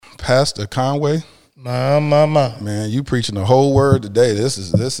Pastor Conway. Man, you preaching the whole word today. This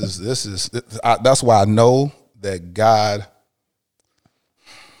is. That's why I know that God.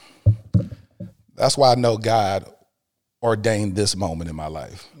 That's why I know God ordained this moment in my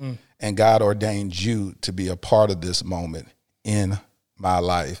life, and God ordained you to be a part of this moment in my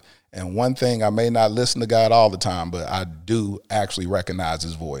life. And one thing, I may not listen to God all the time, but I do actually recognize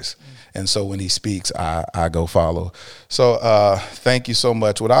his voice. And so when he speaks, I go follow. So thank you so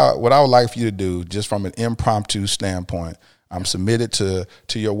much. What I would like for you to do, just from an impromptu standpoint, I'm submitted to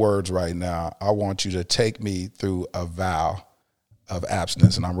your words right now. I want you to take me through a vow of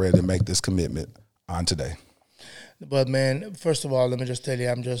abstinence, and I'm ready to make this commitment on today. But man, first of all, let me just tell you,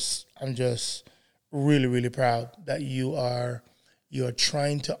 I'm just really, really proud that you're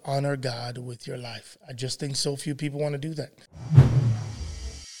trying to honor God with your life. I just think so few people want to do that.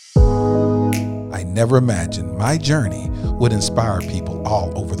 I never imagined my journey would inspire people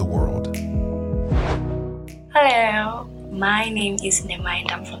all over the world. Hello, my name is Nema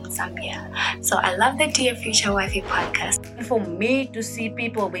and I'm from Zambia. So I love the Dear Future Wifey podcast. For me to see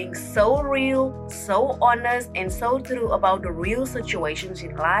people being so real, so honest, and so true about the real situations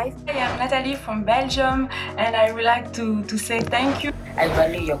in life. Hi, I'm Natalie from Belgium, and I would like to say thank you. I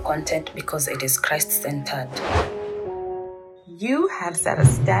value your content because it is Christ-centered. You have set a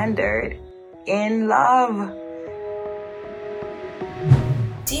standard in love.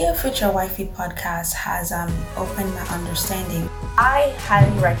 Dear Future Wifey podcast has opened my understanding. I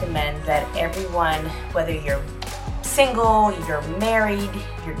highly recommend that everyone, whether you're single, you're married,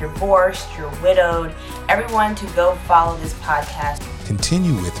 you're divorced, you're widowed, everyone to go follow this podcast.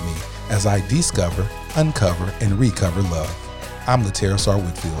 Continue with me as I discover, uncover, and recover love. I'm Latera Sar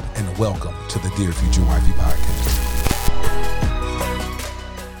Whitfield, and welcome to the Dear Future Wifey podcast.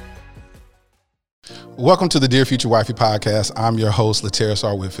 Welcome to the Dear Future Wifey podcast. I'm your host, Latera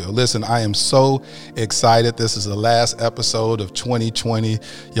Sar Whitfield. Listen, I am so excited. This is the last episode of 2020.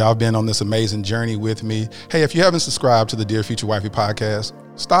 Y'all been on this amazing journey with me. Hey, if you haven't subscribed to the Dear Future Wifey podcast,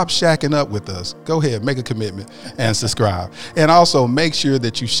 stop shacking up with us. Go ahead, make a commitment and subscribe. And also make sure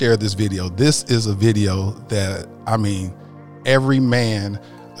that you share this video. This is a video that, every man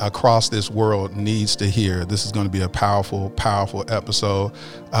across this world needs to hear. This is going to be a powerful, powerful episode.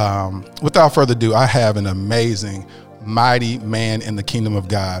 Without further ado, I have an amazing, mighty man in the kingdom of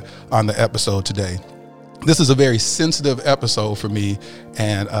God on the episode today. This is a very sensitive episode for me,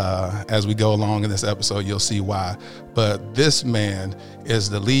 and as we go along in this episode, you'll see why. But this man is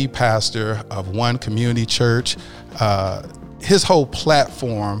the lead pastor of One Community Church. His whole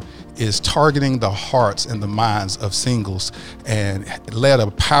platform is targeting the hearts and the minds of singles, and led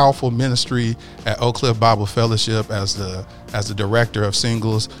a powerful ministry at Oak Cliff Bible Fellowship as the director of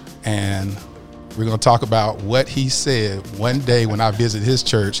singles. And we're going to talk about what he said one day when I visit his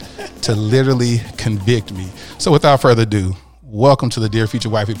church to literally convict me. So without further ado, welcome to the Dear Future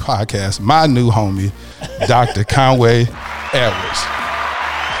Wifey podcast, my new homie, Dr. Conway Edwards.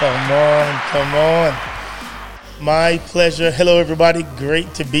 Come on. My pleasure. Hello, everybody.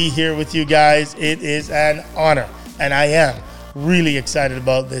 Great to be here with you guys. It is an honor, and I am really excited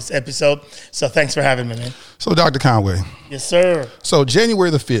about this episode. So thanks for having me, man. So, Dr. Conway. Yes, sir. So January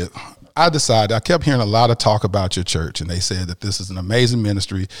the 5th, I kept hearing a lot of talk about your church, and they said that this is an amazing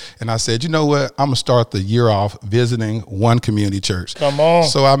ministry. And I said, you know what? I'm going to start the year off visiting One Community Church. Come on.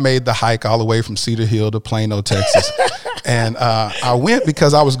 So I made the hike all the way from Cedar Hill to Plano, Texas. And I went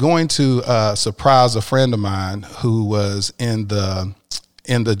because I was going to surprise a friend of mine who was in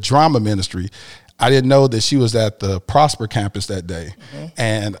the drama ministry. I didn't know that she was at the Prosper campus that day. Mm-hmm.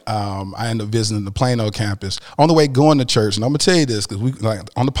 And I ended up visiting the Plano campus on the way going to church. And I'm going to tell you this, because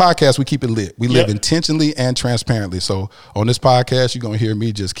on the podcast, we keep it lit. We live intentionally and transparently. So on this podcast, you're going to hear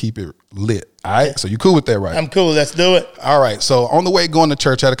me just keep it lit. All right. So you cool with that, right? I'm cool. Let's do it. All right. So on the way going to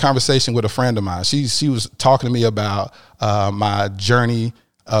church, I had a conversation with a friend of mine. She was talking to me about my journey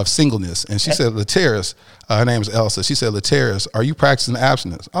of singleness. And she said, Lateris, her name is Elsa. She said, Lateris, are you practicing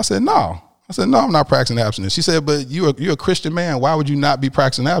abstinence? I said, no. No, I'm not practicing abstinence. She said, but you're a Christian man. Why would you not be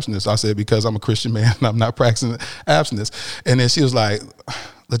practicing abstinence? I said, because I'm a Christian man and I'm not practicing abstinence. And then she was like,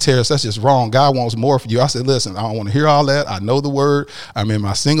 Lateris, that's just wrong. God wants more for you. I said, listen, I don't want to hear all that. I know the word. I'm in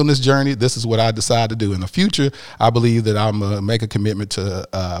my singleness journey. This is what I decide to do. In the future, I believe that I'm going to make a commitment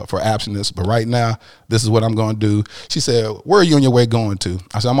for abstinence. But right now, this is what I'm going to do. She said, where are you on your way going to?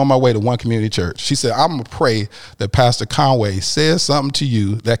 I said, I'm on my way to One Community Church. She said, I'm going to pray that Pastor Conway says something to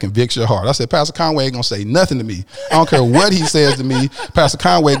you that convicts your heart. I said, Pastor Conway ain't going to say nothing to me. I don't care what he says to me. Pastor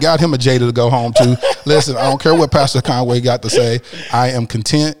Conway got him a Jada to go home to. Listen, I don't care what Pastor Conway got to say. I am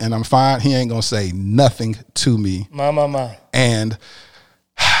content and I'm fine. He ain't going to say nothing to me. My. And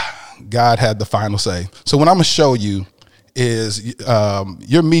God had the final say. So what I'm going to show you is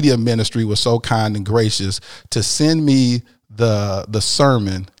your media ministry was so kind and gracious to send me the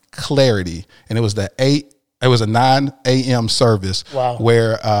sermon Clarity, and it was a 9 a.m. service. Wow.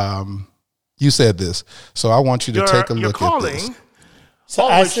 Where you said this. So I want you to take a look at this. So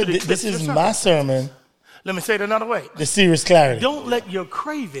I said this is my sermon. Let me say it another way. The serious clarity. Don't let your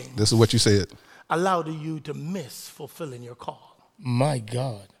craving. This is what you said. Allow you to miss fulfilling your call. My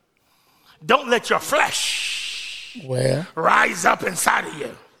God. Don't let your flesh rise up inside of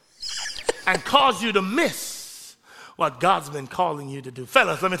you and cause you to miss what God's been calling you to do.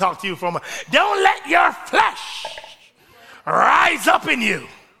 Fellas, let me talk to you for a moment. Don't let your flesh rise up in you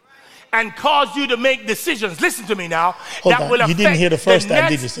and cause you to make decisions. Listen to me now. Hold on. You didn't hear the first time,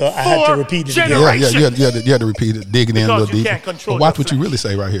 did you? So I had to repeat it again. You had to repeat it, dig it in a little deeper. Watch what you really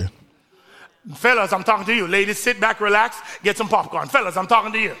say right here. Fellas, I'm talking to you. Ladies, sit back, relax, get some popcorn. Fellas, I'm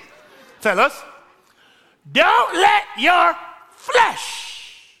talking to you. Fellas, don't let your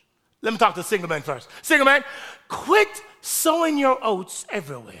flesh. Let me talk to single men first. Single men, quit sowing your oats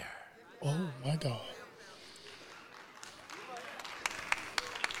everywhere. Oh, my God.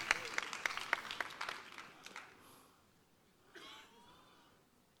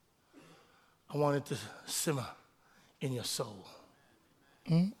 I want it to simmer in your soul.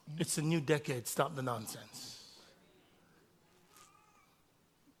 It's a new decade. Stop the nonsense.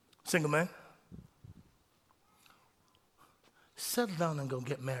 Single man, settle down and go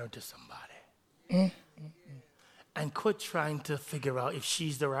get married to somebody. And quit trying to figure out if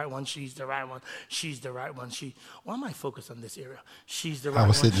she's the right one, she's the right one, she's the right one. Why am I focused on this area? She's the right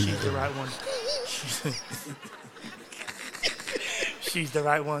one, she's the right one. She's the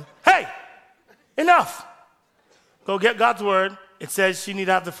right one. Hey, enough. Go get God's word. It says she need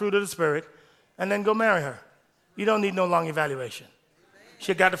to have the fruit of the Spirit, and then go marry her. You don't need no long evaluation.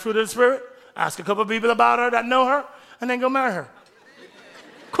 She got the fruit of the Spirit, ask a couple of people about her that know her, and then go marry her.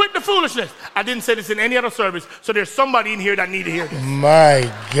 Quit the foolishness. I didn't say this in any other service, so there's somebody in here that need to hear this.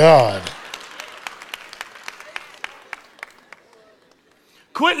 My God.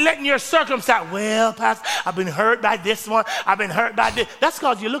 Quit letting your circumstance, well, Pastor, I've been hurt by this one, I've been hurt by this. That's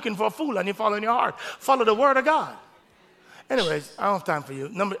because you're looking for a fool and you're following your heart. Follow the word of God. Anyways, I don't have time for you.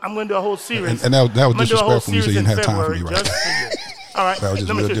 I'm going to do a whole series. And that was disrespectful. You said you didn't have time for me, right? Just for you. All right. That was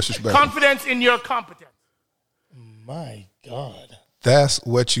just real disrespectful. Confidence in your competence. My God. That's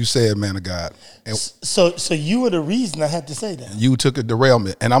what you said, man of God. And so you were the reason I had to say that. You took a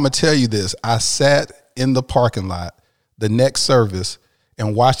derailment. And I'm going to tell you this. I sat in the parking lot the next service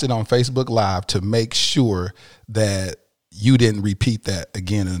and watched it on Facebook Live to make sure that you didn't repeat that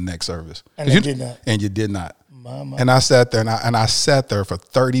again in the next service. And I did not. And you did not. My. And I sat there and I sat there for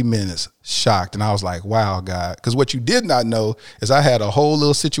 30 minutes shocked. And I was like, wow, God. Because what you did not know is I had a whole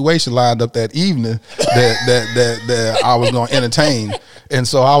little situation lined up that evening that I was going to entertain. And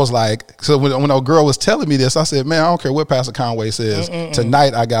so I was like, so when a girl was telling me this, I said, man, I don't care what Pastor Conway says.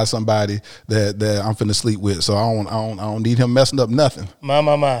 Tonight I got somebody that I'm finna sleep with. So I don't need him messing up nothing.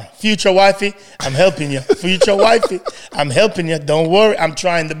 My. Future wifey, I'm helping you. Future wifey, I'm helping you. Don't worry. I'm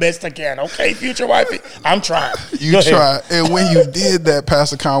trying the best I can. Okay, future wifey, I'm trying. You try. And when you did that,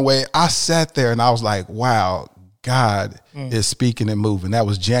 Pastor Conway, I sat there and I was like, wow, God is speaking and moving. That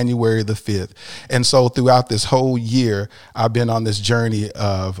was January the 5th. And so throughout this whole year, I've been on this journey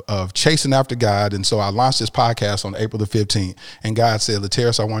of chasing after God. And so I launched this podcast on April the 15th. And God said,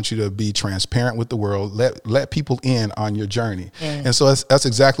 Lateris, I want you to be transparent with the world. Let people in on your journey. And so that's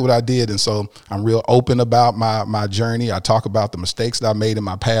exactly what I did. And so I'm real open about my journey. I talk about the mistakes that I made in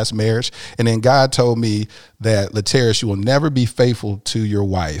my past marriage. And then God told me that, Lateris, you will never be faithful to your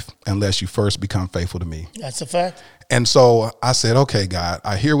wife unless you first become faithful to me. That's a fact. And so I said, okay, God,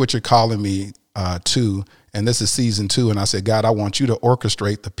 I hear what you're calling me to, and this is season 2. And I said, God, I want you to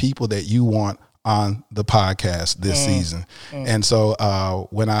orchestrate the people that you want on the podcast this season. And so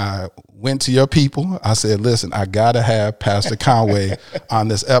when I went to your people, I said, listen, I got to have Pastor Conway on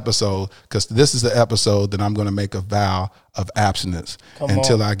this episode, because this is the episode that I'm going to make a vow of abstinence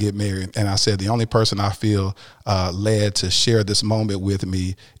until I get married. And I said, the only person I feel led to share this moment with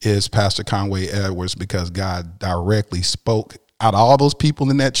me is Pastor Conway Edwards, because God directly spoke out of all those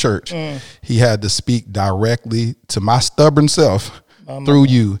people in that church. He had to speak directly to my stubborn self through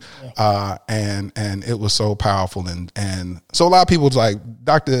you. And it was so powerful. And so a lot of people was like,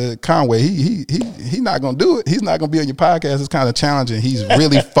 Dr. Conway, he not going to do it. He's not going to be on your podcast. It's kind of challenging. He's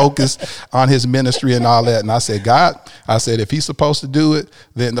really focused on his ministry and all that. And I said, God, if he's supposed to do it,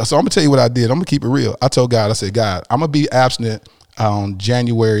 then, so I'm going to tell you what I did. I'm going to keep it real. I told God, I said, God, I'm going to be abstinent on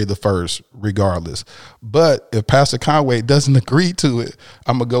January the 1st, regardless. But if Pastor Conway doesn't agree to it,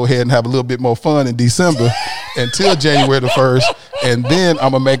 I'm going to go ahead and have a little bit more fun in December until January the 1st, and then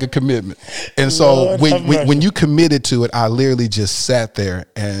I'm going to make a commitment. And so when you committed to it, I literally just sat there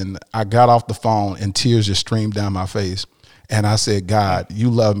and I got off the phone and tears just streamed down my face. And I said, God, you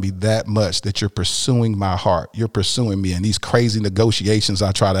love me that much that you're pursuing my heart. You're pursuing me. And these crazy negotiations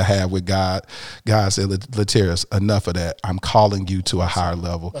I try to have with God, God said, Latarius, enough of that. I'm calling you to a higher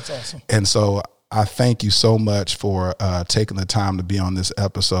level. That's awesome. And so I thank you so much for taking the time to be on this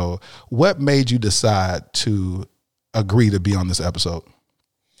episode. What made you decide to agree to be on this episode?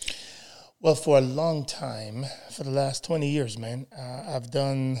 Well, for a long time, for the last 20 years, man, I've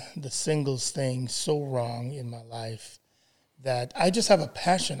done the singles thing so wrong in my life that I just have a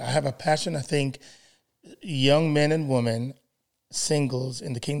passion. I have a passion. I think young men and women, singles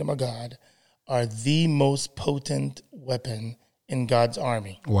in the kingdom of God, are the most potent weapon in God's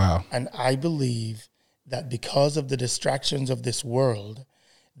army. Wow. And I believe that because of the distractions of this world,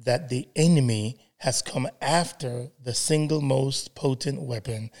 that the enemy has come after the single most potent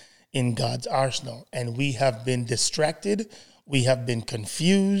weapon in God's arsenal. And we have been distracted, we have been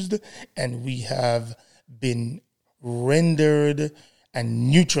confused, and we have been rendered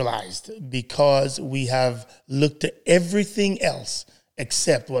and neutralized because we have looked at everything else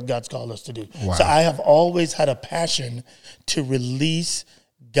except what God's called us to do. Wow. So I have always had a passion to release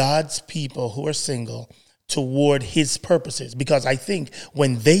God's people who are single toward his purposes, because I think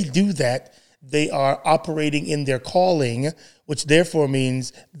when they do that, they are operating in their calling, which therefore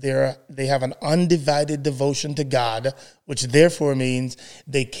means they have an undivided devotion to God, which therefore means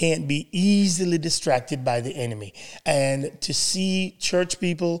they can't be easily distracted by the enemy. And to see church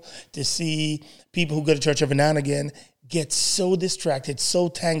people, to see people who go to church every now and again get so distracted, so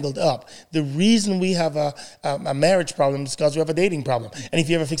tangled up. The reason we have a marriage problem is because we have a dating problem. And if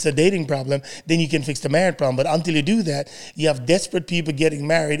you ever fix a dating problem, then you can fix the marriage problem. But until you do that, you have desperate people getting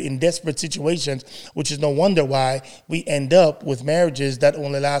married in desperate situations, which is no wonder why we end up with marriages that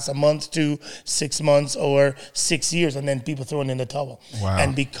only last a month to 6 months or 6 years, and then people throwing in the towel. Wow.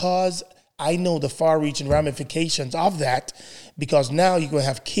 And because I know the far-reaching ramifications of that, because now you're going to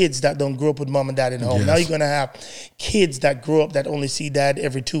have kids that don't grow up with mom and dad in the home. Yes. Now you're going to have kids that grow up that only see dad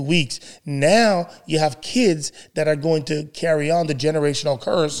every 2 weeks. Now you have kids that are going to carry on the generational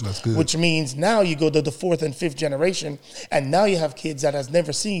curse, which means now you go to the 4th and 5th generation, and now you have kids that has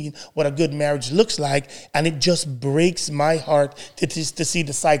never seen what a good marriage looks like, and it just breaks my heart to see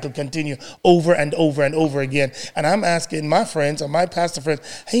the cycle continue over and over and over again. And I'm asking my friends or my pastor friends,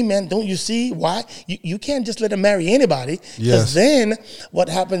 hey man, don't you see why? You can't just let them marry anybody. Yes. Then what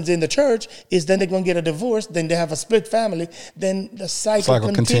happens in the church is then they're going to get a divorce, then they have a split family, then the cycle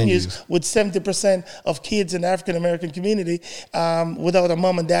continues with 70% of kids in the African-American community without a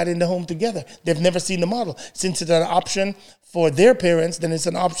mom and dad in the home together. They've never seen the model. Since it's an option for their parents, then it's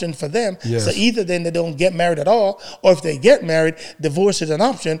an option for them. Yes. So either then they don't get married at all, or if they get married, divorce is an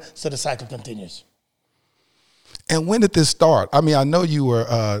option, so the cycle continues. And when did this start? I mean, I know you were,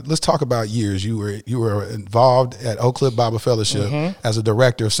 let's talk about years. You were involved at Oak Cliff Bible Fellowship as a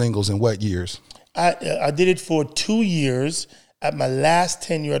director of singles in what years? I did it for 2 years. At my last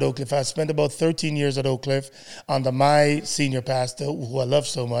tenure at Oak Cliff, I spent about 13 years at Oak Cliff under my senior pastor, who I love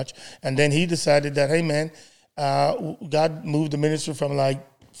so much. And then he decided that, hey, man, God moved the ministry from like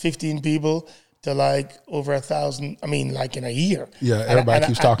 15 people to like over 1,000, I mean, like in a year. Yeah, everybody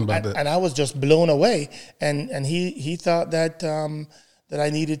keeps talking about that. And I was just blown away. And he thought that that I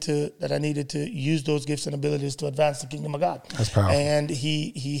needed to use those gifts and abilities to advance the kingdom of God. That's powerful. And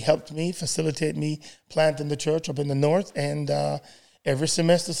he helped me, facilitate me planting the church up in the north. And every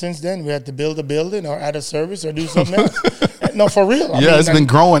semester since then, we had to build a building or add a service or do something else. No, for real. I mean, it's been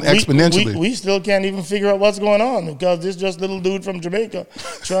growing exponentially. We still can't even figure out what's going on because this just little dude from Jamaica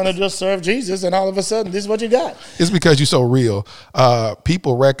trying to just serve Jesus, and all of a sudden, this is what you got. It's because you're so real.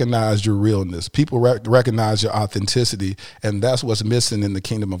 People recognize your realness. People recognize your authenticity, and that's what's missing in the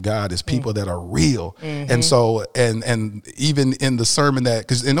kingdom of God is people that are real. Mm-hmm. And so, and even in the sermon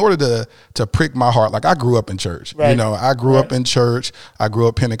because in order to prick my heart, like I grew up in church. Right. You know, I grew up in church. I grew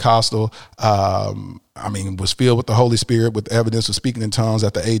up Pentecostal. Was filled with the Holy Spirit with evidence of speaking in tongues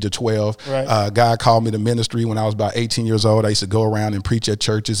at the age of 12. Right. God called me to ministry when I was about 18 years old. I used to go around and preach at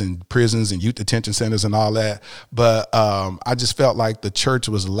churches and prisons and youth detention centers and all that. But I just felt like the church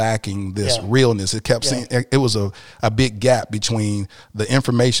was lacking this realness. It kept saying it was a big gap between the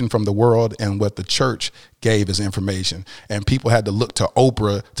information from the world and what the church gave his information, and people had to look to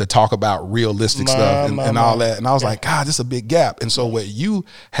Oprah to talk about realistic stuff and all that. And I was like, God, this is a big gap. And so what you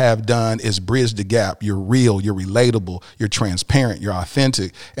have done is bridge the gap. You're real, you're relatable, you're transparent, you're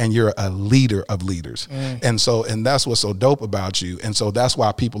authentic, and you're a leader of leaders. And that's what's so dope about you. And so that's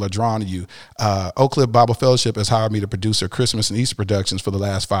why people are drawn to you. Oak Cliff Bible Fellowship has hired me to produce their Christmas and Easter productions for the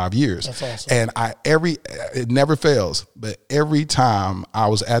last 5 years. That's awesome. And it never fails, but every time I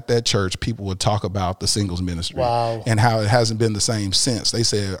was at that church, people would talk about the singles ministry. Wow. And how it hasn't been the same since. They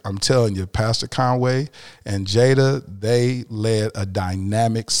said, I'm telling you, Pastor Conway and Jada, they led a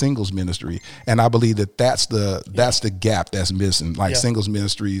dynamic singles ministry. And I believe that's the gap that's missing. Like singles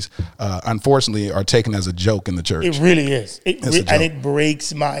ministries, unfortunately, are taken as a joke in the church. It really is. And it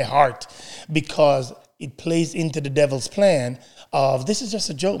breaks my heart because it plays into the devil's plan of, this is just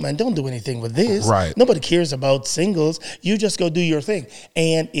a joke, man. Don't do anything with this. Right. Nobody cares about singles. You just go do your thing.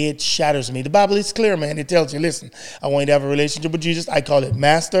 And it shatters me. The Bible is clear, man. It tells you, listen, I want you to have a relationship with Jesus. I call it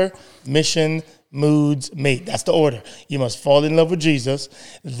master, mission, moods, mate. That's the order. You must fall in love with Jesus.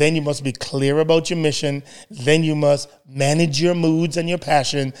 Then you must be clear about your mission. Then you must manage your moods and your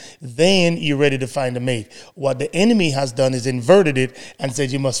passion. Then you're ready to find a mate. What the enemy has done is inverted it and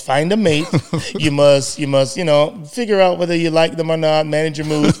said you must find a mate. you must, figure out whether you like them or not, manage your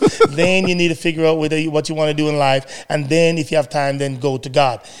moods. Then you need to figure out what you want to do in life. And then if you have time, then go to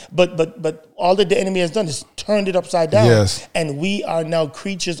God. But all that the enemy has done is turned it upside down. Yes. And we are now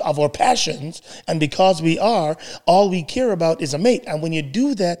creatures of our passions. And because we are, all we care about is a mate. And when you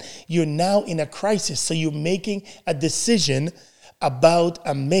do that, you're now in a crisis. So you're making a decision about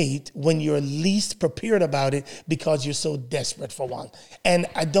a mate when you're least prepared about it because you're so desperate for one. And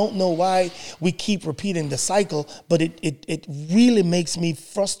I don't know why we keep repeating the cycle, but it really makes me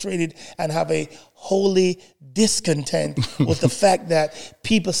frustrated and have a holy discontent with the fact that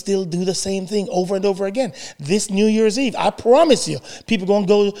people still do the same thing over and over again. This New Year's Eve, I promise you, people going to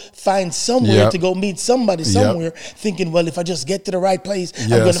go find somewhere to go meet somebody somewhere thinking, well, if I just get to the right place, I'm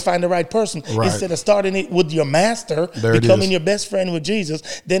going to find the right person. Right. Instead of starting it with your master, becoming your best friend with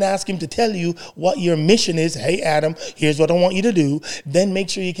Jesus, then ask him to tell you what your mission is. Hey, Adam, here's what I want you to do. Then make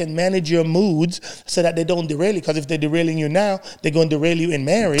sure you can manage your moods so that they don't derail you. Because if they're derailing you now, they're going to derail you in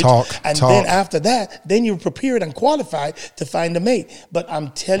marriage. Then after that, then you're prepared and qualified to find a mate. But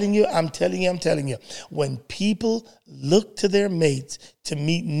I'm telling you, when people look to their mates to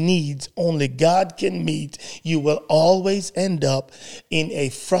meet needs only God can meet, you will always end up in a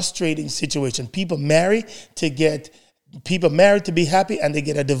frustrating situation. People marry to be happy, and they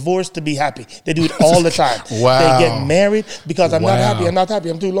get a divorce to be happy. They do it all the time. Wow. They get married because I'm not happy,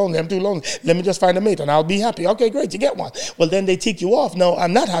 I'm too lonely. Let me just find a mate and I'll be happy. Okay, great, you get one. Well, then they tick you off. No,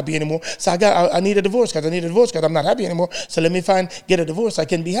 I'm not happy anymore. So I need a divorce because I'm not happy anymore. So let me get a divorce so I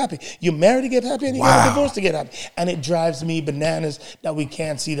can be happy. You marry to get happy and you get a divorce to get happy. And it drives me bananas that we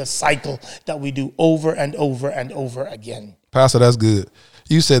can't see the cycle that we do over and over and over again. Pastor, that's good.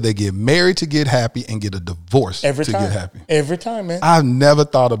 You said they get married to get happy and get a divorce get happy. Every time, man. I've never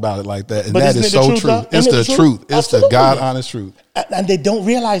thought about it like that. And that is so true. It's the truth. It's the God-honest truth. And they don't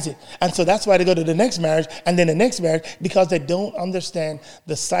realize it. And so that's why they go to the next marriage and then the next marriage, because they don't understand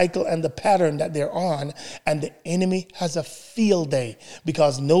the cycle and the pattern that they're on. And the enemy has a field day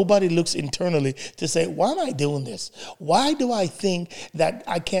because nobody looks internally to say, why am I doing this? Why do I think that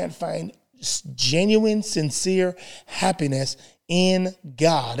I can't find genuine, sincere happiness in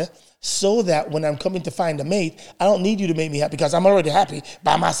God, so that when I'm coming to find a mate, I don't need you to make me happy because I'm already happy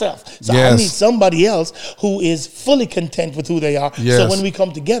by myself. So I need somebody else who is fully content with who they are. So when we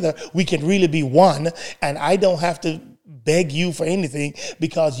come together, we can really be one, and I don't have to beg you for anything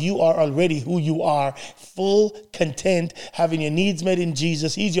because you are already who you are, full, content, having your needs met in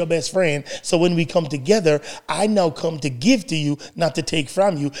Jesus. He's your best friend. So when we come together, I now come to give to you, not to take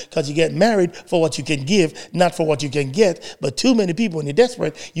from you, because you get married for what you can give, not for what you can get. But too many people, when you're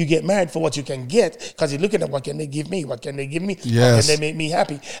desperate, you get married for what you can get because you're looking at what can they give me? What can they give me? How can they make me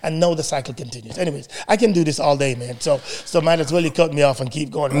happy? And now the cycle continues. Anyways, I can do this all day, man. So might as well you cut me off and keep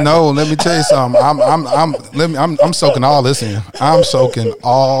going. Right? No, let me tell you something. I'm soaking all this in. I'm soaking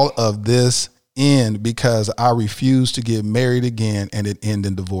all of this in because I refuse to get married again and it end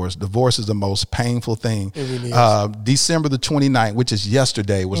in divorce. Divorce is the most painful thing. It really is. December the 29th, which is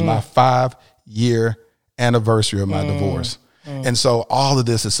yesterday, was my 5-year anniversary of my divorce. And so all of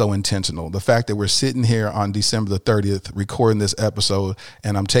this is so intentional. The fact that we're sitting here on December the 30th recording this episode,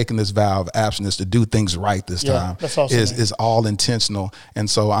 and I'm taking this vow of abstinence to do things right this time, that's awesome, is all intentional. And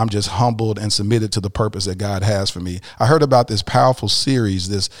so I'm just humbled and submitted to the purpose that God has for me. I heard about this powerful series,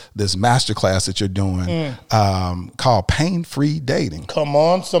 this masterclass that you're doing called Pain-Free Dating. Come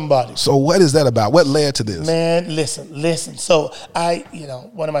on, somebody. So what is that about? What led to this? Man, listen. So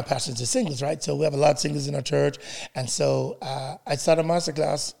one of my passions is singles, right? So we have a lot of singles in our church. And so I started a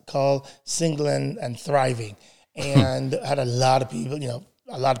masterclass called Single and Thriving. And I had a lot of people,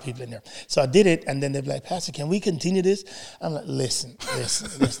 in there. So I did it, and then they're like, Pastor, can we continue this? I'm like, listen.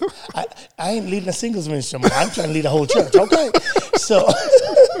 I ain't leading a singles ministry anymore. I'm trying to lead a whole church, okay?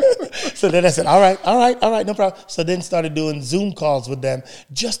 So then I said, all right, no problem. So then started doing Zoom calls with them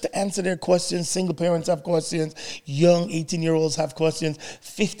just to answer their questions. Single parents have questions. Young 18-year-olds have questions.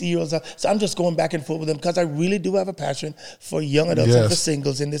 50-year-olds have. So I'm just going back and forth with them because I really do have a passion for young adults and for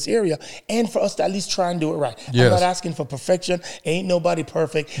singles in this area, and for us to at least try and do it right. Yes. I'm not asking for perfection. Ain't nobody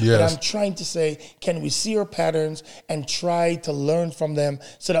perfect. Yes. But I'm trying to say, can we see our patterns and try to learn from them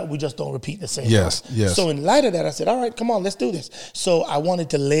so that we just don't repeat the same Yes. thing? So in light of that, I said, all right, come on, let's do this. So I wanted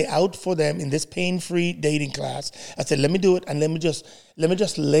to lay out for them in this pain-free dating class. I said, let me do it, and let me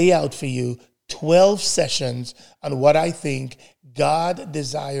just lay out for you 12 sessions on what I think God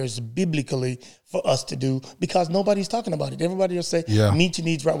desires biblically for us to do, because nobody's talking about it. Everybody will say, meet your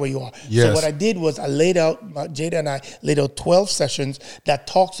needs right where you are. Yes. So what I did was Jada and I laid out 12 sessions that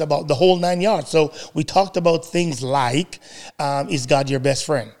talks about the whole 9 yards. So we talked about things like, is God your best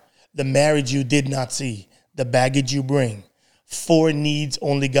friend? The marriage you did not see, the baggage you bring, 4 needs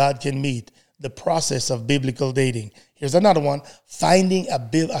only God can meet, the process of biblical dating. Here's another one, finding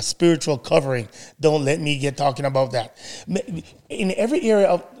a spiritual covering. Don't let me get talking about that. In every area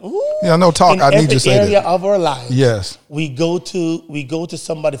of I need you to say that. area of our lives, yes, we go to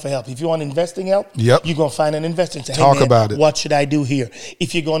somebody for help. If you want investing help, you're gonna find an investor and say, talk hey man, about it. What should I do here?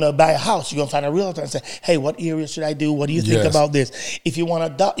 If you're gonna buy a house, you're gonna find a realtor and say, hey, what area should I do? What do you think about this? If you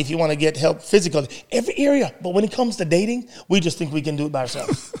want to get help physically, every area. But when it comes to dating, we just think we can do it by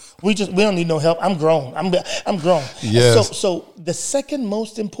ourselves. we don't need no help. I'm grown. I'm grown. Yes. So the second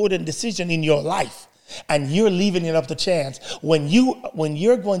most important decision in your life, and you're leaving it up to chance, when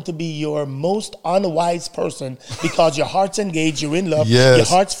you're going to be your most unwise person because your heart's engaged, you're in love, your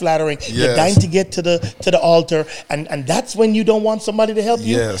heart's flattering, you're dying to get to the altar, and that's when you don't want somebody to help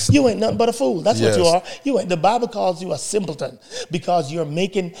you. You ain't nothing but a fool. That's what you are. The Bible calls you a simpleton because you're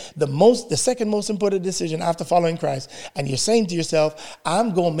making the second most important decision after following Christ, and you're saying to yourself,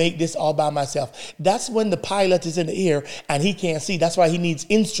 I'm going to make this all by myself. That's when the pilot is in the air and he can't see. That's why he needs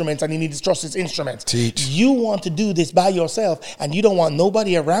instruments, and he needs to trust his instruments. You want to do this by yourself, and you don't want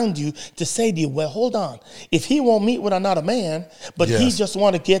nobody around you to say to you, well, hold on. If he won't meet with another man, but he just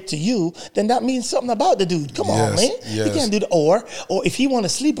want to get to you, then that means something about the dude. Come on, man. He can't do that. Or if he want to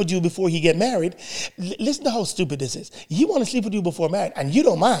sleep with you before he get married, listen to how stupid this is. He want to sleep with you before married, and you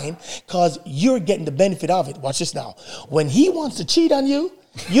don't mind because you're getting the benefit of it. Watch this now. When he wants to cheat on you,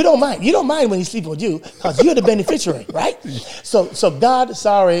 you don't mind. You don't mind when he's sleeping with you because you're the beneficiary, right? So God,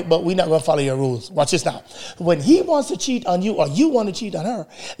 sorry, but we're not going to follow your rules. Watch this now. When he wants to cheat on you or you want to cheat on her,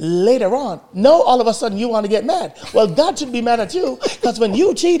 later on, all of a sudden you want to get mad. Well, God should be mad at you because when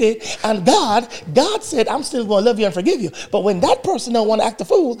you cheated and God said, I'm still going to love you and forgive you. But when that person don't want to act a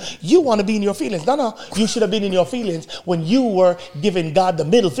fool, you want to be in your feelings. No, you should have been in your feelings when you were giving God the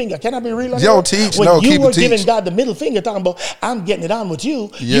middle finger. Can I be real on that? Teach. When you were giving God the middle finger, talking about, I'm getting it on with you.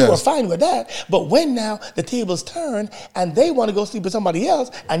 You were fine with that. But when now the tables turn and they want to go sleep with somebody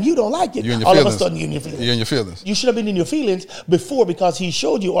else and you don't like it, all of a sudden you're in your feelings. You're in your feelings. You should have been in your feelings before because he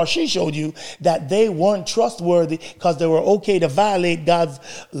showed you or she showed you that they weren't trustworthy because they were okay to violate God's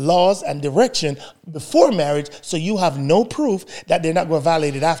laws and direction before marriage, so you have no proof that they're not going to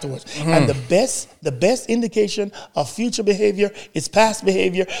violate it afterwards. And the best indication of future behavior is past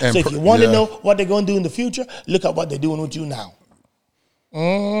behavior. And so if you want to know what they're going to do in the future, look at what they're doing with you now.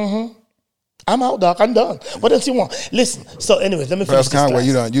 I'm out, Doc. I'm done. What else you want? Listen. So, anyways, let me finish this. Conway,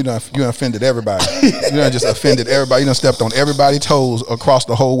 you done offended everybody. You done just offended everybody. You done stepped on everybody's toes across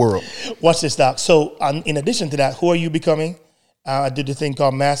the whole world. Watch this, Doc. So, in addition to that, who are you becoming? I did a thing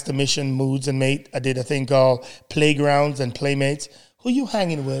called Master Mission Moods and Mate. I did a thing called Playgrounds and Playmates. Who you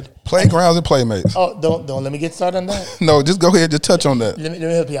hanging with? Playgrounds and Playmates. Oh, don't let me get started on that. No, just go ahead. Just touch on that. Let me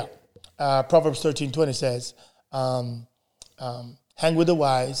help you out. Proverbs 13:20 says, hang with the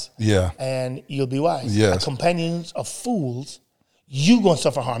wise, and you'll be wise. Yes. Companions of fools, you're going to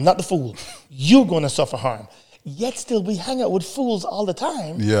suffer harm. Not the fool. You're going to suffer harm. Yet still we hang out with fools all the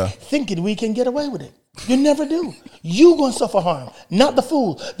time, thinking we can get away with it. You never do. You gonna suffer harm, not the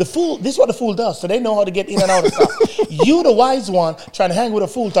fool. The fool, this is what the fool does, so they know how to get in and out of stuff. You, the wise one, trying to hang with a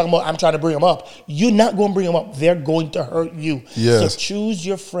fool, talking about, I'm trying to bring them up. You're not going to bring them up. They're going to hurt you. Yes. So choose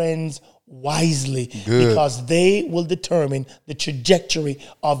your friends wisely, Good. because they will determine the trajectory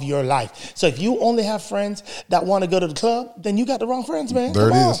of your life. So if you only have friends that want to go to the club, then you got the wrong friends, man. There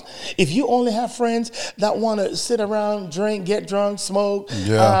Come it on. is. If you only have friends that want to sit around, drink, get drunk, smoke,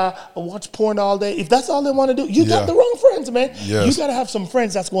 watch porn all day, if that's all they want to do, you got the wrong friends, man. Yes. You got to have some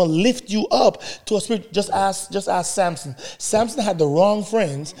friends that's going to lift you up to a spirit. Just ask Samson. Samson had the wrong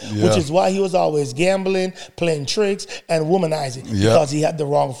friends, which is why he was always gambling, playing tricks, and womanizing, because he had the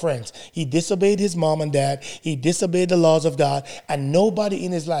wrong friends. He disobeyed his mom and dad. He disobeyed the laws of God, and nobody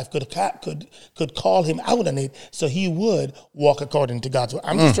in his life could call him out on it, so he would walk according to God's word.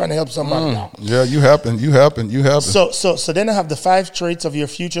 I'm just trying to help somebody out. Yeah, you helping. So then I have the 5 traits of your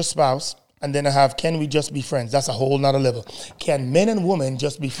future spouse, and then I have, can we just be friends? That's a whole nother level. Can men and women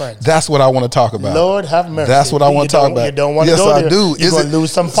just be friends? That's what I want to talk about. Lord have mercy. That's what I want to talk about. You don't want to yes, go there. I do. You're going to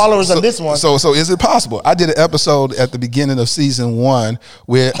lose some followers on this one. So is it possible? I did an episode at the beginning of season 1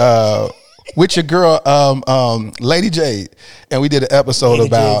 with your girl, Lady Jade, and we did an episode Lady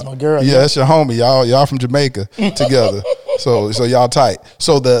about Jade's my girl, that's your homie. Y'all from Jamaica together. So y'all tight.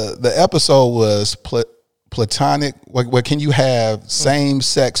 So the episode was platonic. What can you have same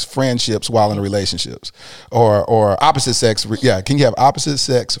sex friendships while in relationships, or opposite sex? Yeah, can you have opposite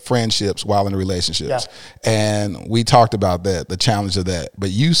sex friendships while in relationships? Yeah. And we talked about that, the challenge of that.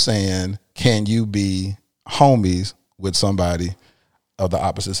 But you saying, can you be homies with somebody of the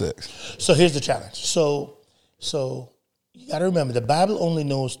opposite sex? So here's the challenge. So you got to remember, the Bible only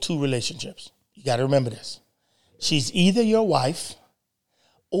knows 2 relationships. You got to remember this. She's either your wife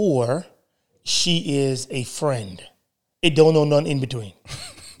or she is a friend. It don't know none in between.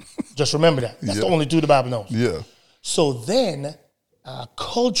 Just remember that. That's the only 2 the Bible knows. Yeah. So then,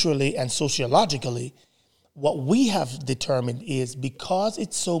 culturally and sociologically, what we have determined is, because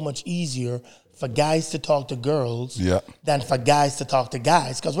it's so much easier for guys to talk to girls than for guys to talk to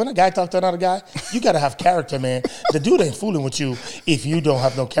guys. Because when a guy talks to another guy, you got to have character, man. The dude ain't fooling with you if you don't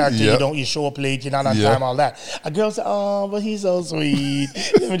have no character. You show up late, you're not on time, all that. A girl says, oh, but he's so sweet.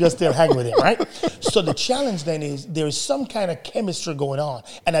 Let me just still hang with him, right? So the challenge then is, there is some kind of chemistry going on.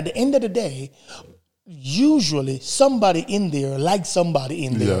 And at the end of the day, usually somebody in there likes somebody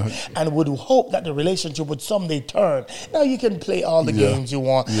in there and would hope that the relationship would someday turn. Now you can play all the games you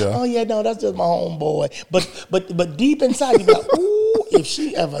want. Oh yeah, no, that's just my homeboy. But deep inside you be like, ooh, if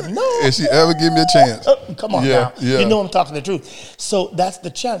she ever knows. If she ever give me a chance. Come on now. You know I'm talking the truth. So that's the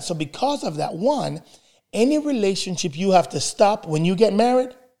chance. So because of that, one, any relationship you have to stop when you get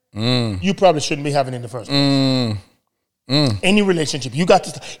married, you probably shouldn't be having in the first place. Any relationship, you got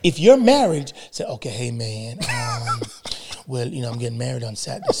to, if you're married, say, okay, hey man, well, I'm getting married on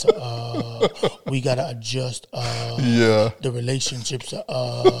Saturday, so we gotta adjust the relationships.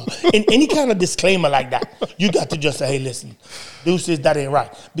 In any kind of disclaimer like that, you got to just say, hey, listen, deuces, that ain't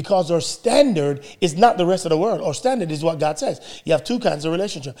right. Because our standard is not the rest of the world. Our standard is what God says. You have 2 kinds of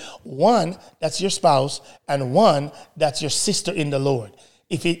relationship. One, that's your spouse, and one, that's your sister in the Lord.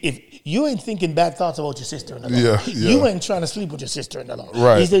 If you ain't thinking bad thoughts about your sister in the Lord, you ain't trying to sleep with your sister in the Lord.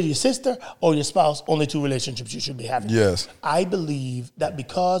 Right. Either your sister or your spouse, only 2 relationships you should be having. Yes. I believe that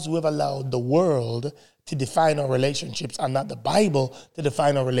because we've allowed the world to define our relationships and not the Bible to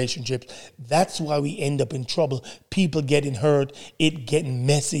define our relationships, that's why we end up in trouble. People getting hurt, it getting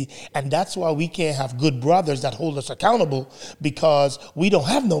messy, and that's why we can't have good brothers that hold us accountable, because we don't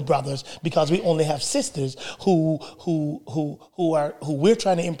have no brothers, because we only have sisters who we're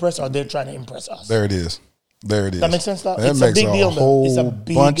trying to impress, or they're trying to impress us. There it is. That makes sense, That makes a big deal. It's a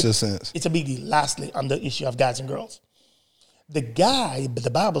bunch of sense. It's a big deal. Lastly, on the issue of guys and girls, the guy, but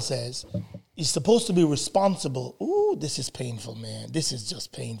the Bible says, is supposed to be responsible. Ooh, this is painful, man. This is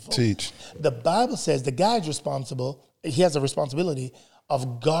just painful. Teach. The Bible says the guy's responsible. He has a responsibility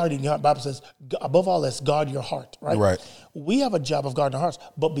of guarding your heart. The Bible says, above all else, guard your heart, right? Right. We have a job of guarding our hearts,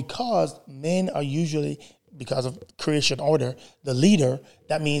 but because men are usually, because of creation order, the leader,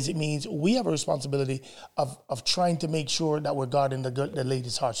 it means we have a responsibility of trying to make sure that we're guarding the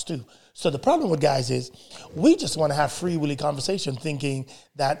ladies' hearts too. So the problem with guys is we just want to have free willy conversation, thinking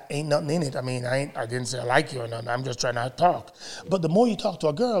that ain't nothing in it. I mean, I didn't say I like you or nothing. I'm just trying to talk. But the more you talk to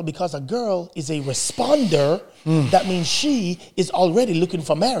a girl, because a girl is a responder, that means she is already looking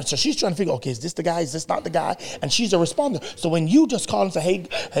for marriage. So she's trying to figure, okay, is this the guy? Is this not the guy? And she's a responder. So when you just call and say,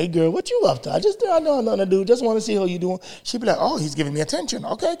 hey girl, what you up to? I know nothing to do. Just want to see how you doing. She'd be like, oh, he's giving me attention.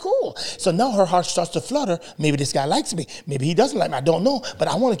 Okay, cool. So now her heart starts to flutter. Maybe this guy likes me. Maybe he doesn't like me. I don't know. But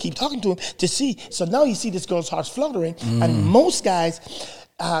I want to keep talking to him. talking to him to see. So now you see this girl's heart's fluttering, and most guys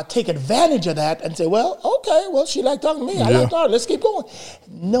take advantage of that and say, well, okay, well, she liked talking to me. I liked her. Let's keep going.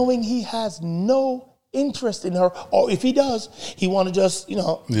 Knowing he has no interest in her, or if he does, he want to just,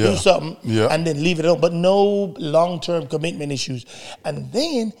 do something and then leave it alone, but no long-term commitment issues. And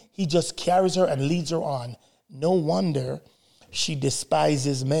then he just carries her and leads her on. No wonder she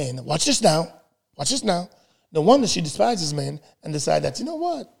despises men. Watch this now. No wonder she despises men and decide that, you know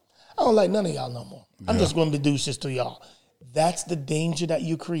what? I don't like none of y'all no more. I'm just going to do this to y'all. That's the danger that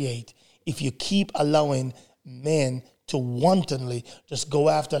you create if you keep allowing men to wantonly just go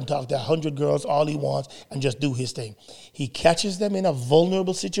after and talk to 100 girls all he wants and just do his thing. He catches them in a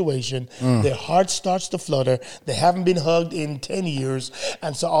vulnerable situation. Their heart starts to flutter. They haven't been hugged in 10 years.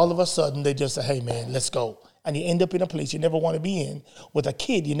 And so all of a sudden they just say, hey, man, let's go. And you end up in a place you never want to be in with a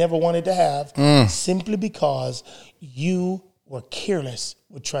kid you never wanted to have simply because you were careless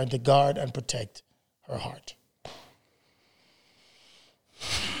with trying to guard and protect her heart.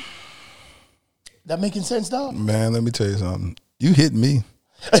 That making sense, dog? Man, let me tell you something. You hit me.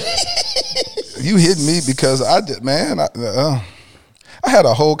 You hit me because I had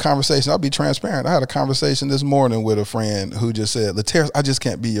a whole conversation. I'll be transparent. I had a conversation this morning with a friend who just said, Laterra, I just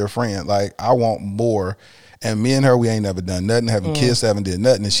can't be your friend. Like, I want more. And me and her, we ain't never done nothing, haven't kissed, haven't did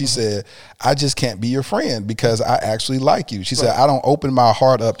nothing. And she said, I just can't be your friend because I actually like you. She said, I don't open my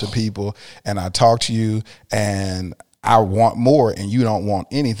heart up to people and I talk to you and I want more and you don't want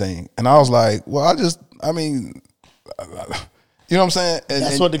anything. And I was like, well, you know what I'm saying?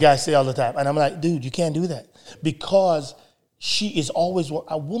 That's what the guys say all the time. And I'm like, dude, you can't do that because she is always,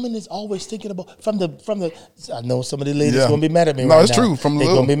 a woman is always thinking about, from the I know some of the ladies going to be mad at me right now. No, it's true. They're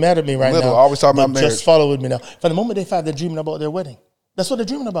going to be mad at me right now. Always talking about marriage. Just follow with me now. From the moment they find, they're dreaming about their wedding. That's what they're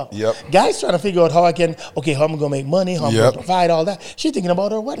dreaming about. Yep. Guys trying to figure out how I'm going to make money, how I'm going to provide, all that. She's thinking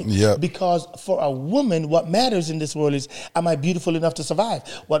about her wedding. Yep. Because for a woman, what matters in this world is, am I beautiful enough to survive?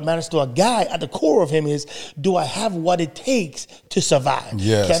 What matters to a guy at the core of him is, do I have what it takes to survive?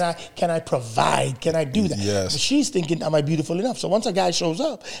 Yes. Can I provide? Can I do that? Yes. But she's thinking, am I beautiful enough? So once a guy shows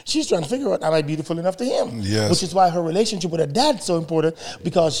up, she's trying to figure out, am I beautiful enough to him? Yes. Which is why her relationship with her dad's so important,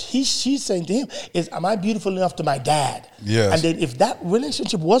 because she's saying to him, am I beautiful enough to my dad? Yes. And then if that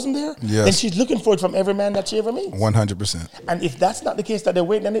relationship wasn't there, then she's looking for it from every man that she ever meets. 100%. And if that's not the case, that they're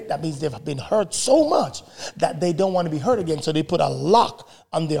waiting on it, that means they've been hurt so much that they don't want to be hurt again. So they put a lock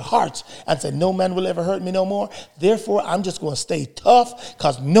on their hearts and say, no man will ever hurt me no more. Therefore, I'm just going to stay tough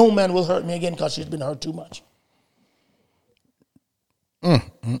because no man will hurt me again because she's been hurt too much.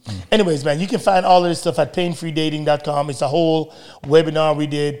 Anyways, man, you can find all of this stuff at painfreedating.com. It's a whole webinar we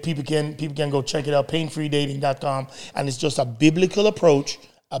did. People can go check it out, painfreedating.com. And it's just a biblical approach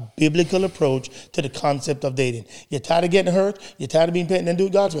to the concept of dating. You're tired of getting hurt, you're tired of being paid, and then do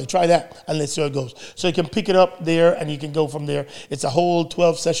it God's way. Try that and let's see how it goes. So you can pick it up there and you can go from there. It's a whole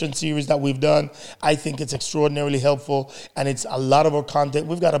 12-session series that we've done. I think it's extraordinarily helpful, and it's a lot of our content.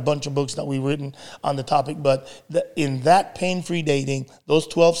 We've got a bunch of books that we've written on the topic, but in that pain-free dating, those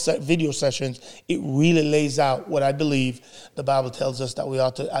 12 video sessions, it really lays out what I believe the Bible tells us that we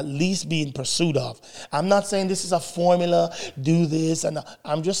ought to at least be in pursuit of. I'm not saying this is a formula, do this, and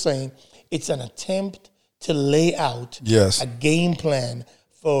I'm just saying it's an attempt to lay out a game plan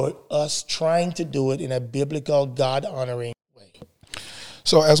for us trying to do it in a biblical, God-honoring way.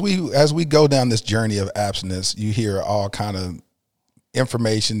 So as we go down this journey of abstinence, you hear all kind of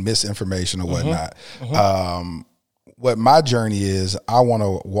information, misinformation or whatnot. What my journey is, I want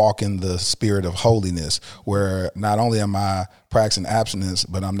to walk in the spirit of holiness, where not only am I practicing abstinence,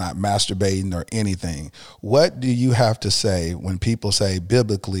 but I'm not masturbating or anything. What do you have to say when people say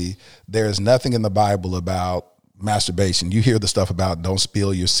biblically there's nothing in the Bible about masturbation? You hear the stuff about don't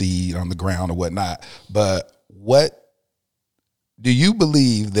spill your seed on the ground or whatnot, but what do you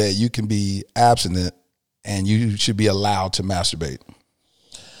believe that you can be abstinent and you should be allowed to masturbate?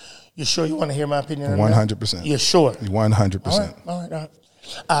 You sure you want to hear my opinion on 100%. that? You're sure? 100%. All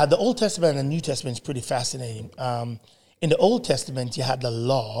right. The Old Testament and the New Testament is pretty fascinating. In the Old Testament, you had the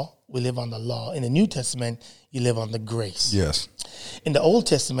law. We live on the law. In the New Testament, you live on the grace. Yes. In the Old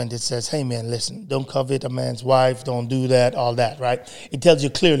Testament, it says, hey, man, listen, don't covet a man's wife. Don't do that, all that, right? It tells you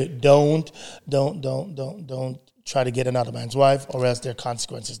clearly, don't try to get another man's wife, or else there are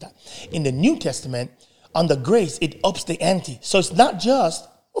consequences. That in the New Testament, on the grace, it ups the ante. So it's not just...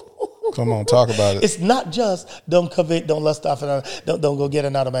 Come on, talk about it. It's not just don't covet, don't lust after, don't go get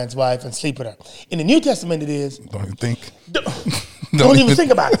another man's wife and sleep with her. In the New Testament, it is... Don't you think? Don't even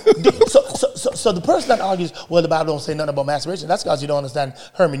think about it. So the person that argues, well, the Bible don't say nothing about masturbation, that's because you don't understand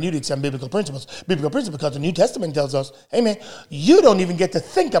hermeneutics and biblical principles. Because the New Testament tells us, hey man, you don't even get to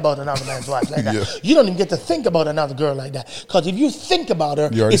think about another man's wife like that. Yeah. You don't even get to think about another girl like that. Because if you think about her,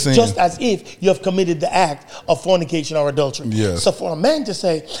 it's just as if you have committed the act of fornication or adultery. Yes. So for a man to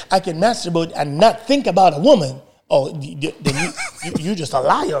say, I can masturbate and not think about a woman, then you just a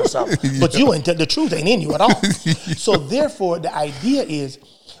liar or something. But the truth ain't in you at all. So therefore, the idea is,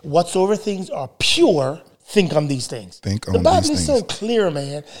 whatsoever things are pure, think on these things. The Bible is so clear,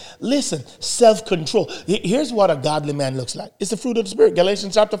 man. Listen, self-control. Here's what a godly man looks like. It's the fruit of the Spirit.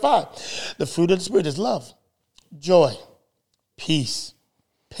 Galatians chapter 5. The fruit of the Spirit is love, joy, peace,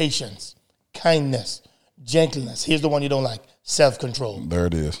 patience, kindness, gentleness. Here's the one you don't like. Self-control. There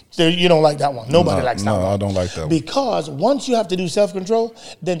it is. You don't like that one. Nobody likes that one. No, I don't like that one. Because once you have to do self-control,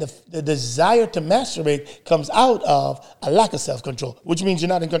 then the desire to masturbate comes out of a lack of self-control, which means you're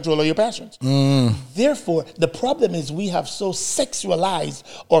not in control of your passions. Therefore, the problem is we have so sexualized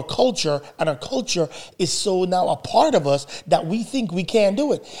our culture, and our culture is so now a part of us that we think we can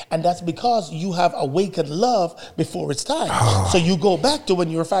do it. And that's because you have awakened love before it's time. So you go back to when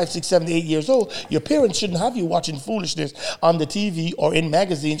you were 5, 6, 7, 8 years old. Your parents shouldn't have you watching foolishness on the TV or in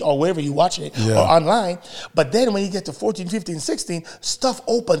magazines or wherever you watch it or online. But then when you get to 14, 15, 16, stuff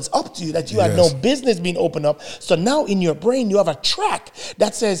opens up to you that you had no business being opened up. So now in your brain, you have a track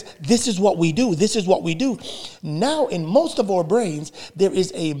that says, this is what we do. This is what we do. Now in most of our brains, there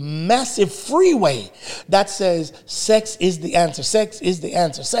is a massive freeway that says sex is the answer. Sex is the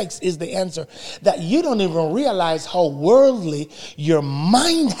answer. Sex is the answer. That you don't even realize how worldly your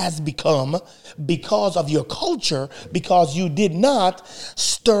mind has become because of your culture, because you did not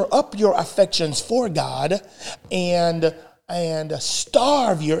stir up your affections for God and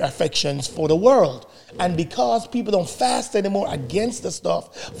starve your affections for the world. And because people don't fast anymore against the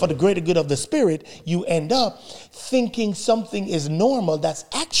stuff for the greater good of the spirit, you end up thinking something is normal that's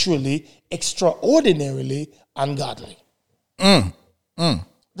actually extraordinarily ungodly.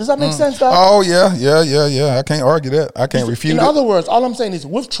 Does that make sense, Doc? Oh, yeah. I can't argue that. I can't refute it. In other words, all I'm saying is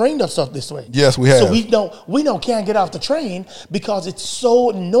we've trained ourselves this way. Yes, we have. So we can't get off the train because it's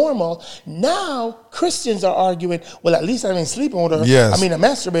so normal. Now, Christians are arguing, well, at least I ain't sleeping with her. Yes. I mean, I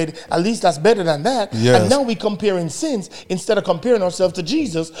masturbated. At least that's better than that. Yes. And now we comparing sins. Instead of comparing ourselves to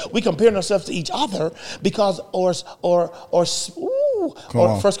Jesus, we comparing ourselves to each other because or 1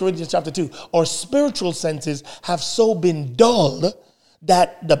 Corinthians chapter 2, our spiritual senses have so been dulled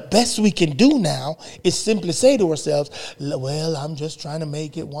that the best we can do now is simply say to ourselves, well, I'm just trying to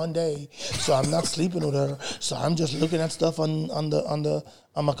make it one day, so I'm not sleeping with her, so I'm just looking at stuff on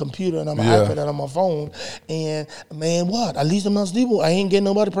my computer and on my iPad and on my phone, and man, what? At least I'm not sleeping. I ain't getting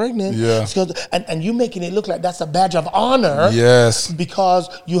nobody pregnant. Yeah. And you making it look like that's a badge of honor. Yes.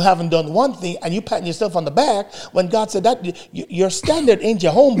 Because you haven't done one thing, and you patting yourself on the back when God said that your standard ain't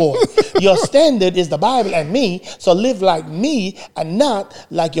your homeboy. Your standard is the Bible and me. So live like me and not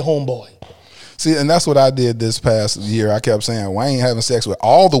like your homeboy. See, and that's what I did this past year. I kept saying, well, I ain't having sex with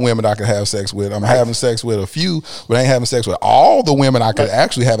all the women I could have sex with. I'm having sex with a few, but I ain't having sex with all the women I could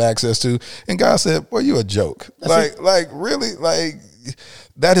actually have access to. And God said, well, you a joke. Really?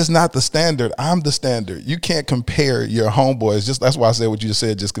 That is not the standard. I'm the standard. You can't compare your homeboys. That's why I said what you just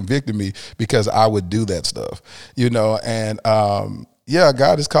said just convicted me, because I would do that stuff, and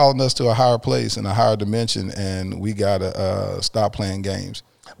God is calling us to a higher place and a higher dimension, and we got to stop playing games.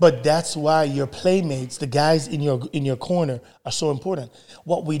 But that's why your playmates, the guys in your corner, are so important.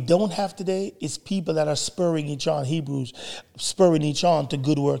 What we don't have today is people that are spurring each on, Hebrews, spurring each on to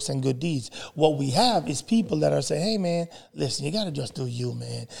good works and good deeds. What we have is people that are saying, hey, man, listen, you got to just do you,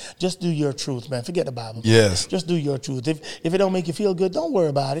 man. Just do your truth, man. Forget the Bible. Yes. Just do your truth. If it don't make you feel good, don't worry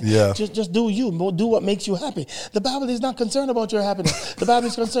about it. Yeah. Just do you. Do what makes you happy. The Bible is not concerned about your happiness. The Bible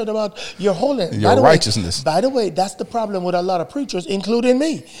is concerned about your holiness. Your righteousness. By the way, that's the problem with a lot of preachers, including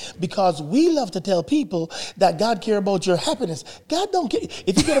me. Because we love to tell people that God cares about your happiness. God don't care.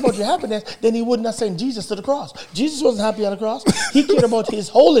 If he cared about your happiness, then he would not send Jesus to the cross. Jesus wasn't happy on the cross. He cared about his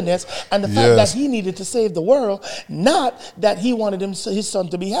holiness and the fact that he needed to save the world, not that he wanted his son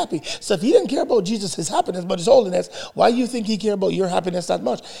to be happy. So if he didn't care about Jesus, his happiness, but his holiness, why do you think he cared about your happiness that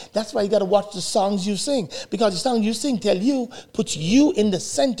much? That's why you got to watch the songs you sing. Because the songs you sing puts you in the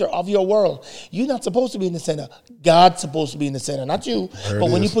center of your world. You're not supposed to be in the center. God's supposed to be in the center, not you. But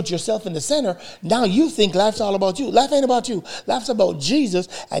when you put yourself in the center, now you think life's all about you. Life ain't about you. Life's about Jesus,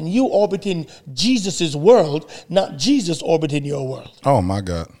 and you orbiting Jesus's world, not Jesus orbiting your world. Oh my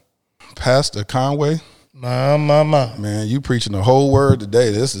God. Pastor Conway. Man, you preaching the whole word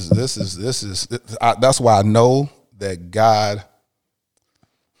today. This is that's why I know that God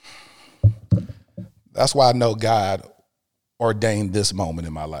That's why I know God ordained this moment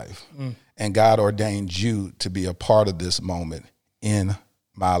in my life. And God ordained you to be a part of this moment in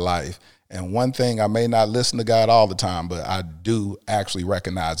my life. And one thing, I may not listen to God all the time, but I do actually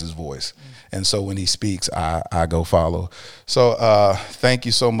recognize his voice. And so when he speaks, I go follow. So thank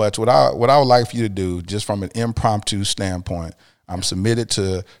you so much. What I would like for you to do, just from an impromptu standpoint, I'm submitted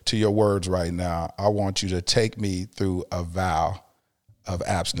to your words right now. I want you to take me through a vow of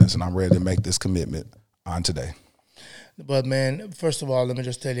abstinence, and I'm ready to make this commitment on today. But man, first of all, let me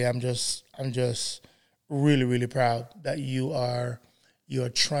just tell you, I'm just really, really proud that you're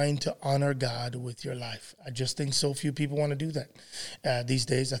trying to honor God with your life. I just think so few people want to do that these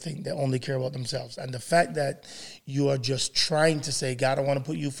days. I think they only care about themselves. And the fact that you are just trying to say, God, I want to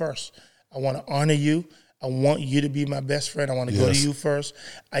put you first. I want to honor you. I want you to be my best friend. I want to go to you first.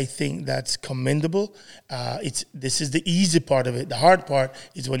 I think that's commendable. This is the easy part of it. The hard part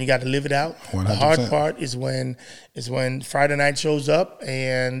is when you got to live it out. 100%. The hard part is when Friday night shows up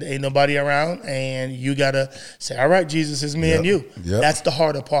and ain't nobody around and you got to say, all right, Jesus, it's me and you. That's the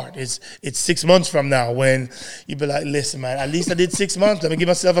harder part. It's 6 months from now when you be like, listen, man, at least I did 6 months. Let me give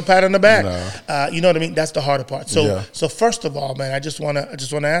myself a pat on the back. You know what I mean? That's the harder part. So first of all, man, I just want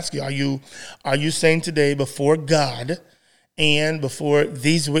to ask you, are you saying today before God and before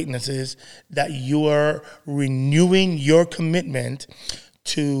these witnesses that you are renewing your commitment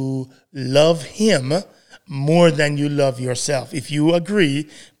to love him more than you love yourself? If you agree,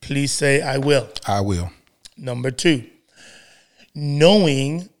 please say, I will. I will. Number 2,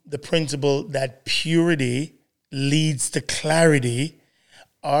 knowing the principle that purity leads to clarity,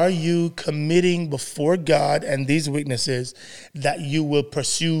 are you committing before God and these witnesses that you will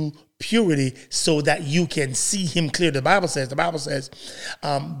pursue purity so that you can see him clear? The Bible says,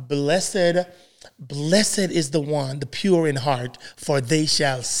 blessed is the pure in heart, for they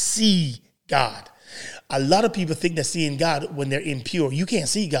shall see God. A lot of people think they're seeing God when they're impure. You can't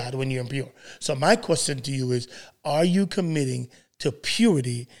see God when you're impure. So my question to you is, are you committing to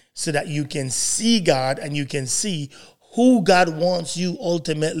purity so that you can see God and you can see who God wants you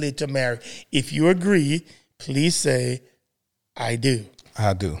ultimately to marry? If you agree, please say, I do.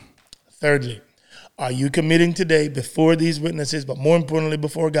 I do. Thirdly, are you committing today before these witnesses, but more importantly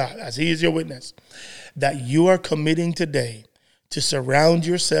before God, as he is your witness, that you are committing today to surround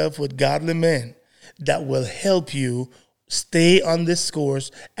yourself with godly men that will help you stay on this course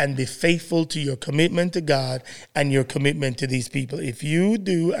and be faithful to your commitment to God and your commitment to these people? If you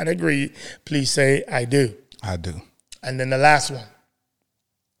do and agree, please say, I do. I do. And then the last one,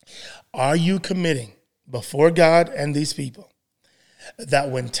 are you committing before God and these people that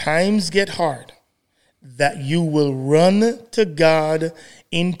when times get hard, that you will run to God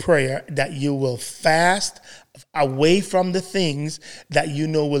in prayer, that you will fast away from the things that you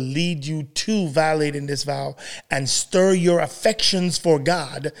know will lead you to violating this vow, and stir your affections for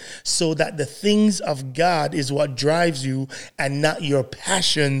God so that the things of God is what drives you and not your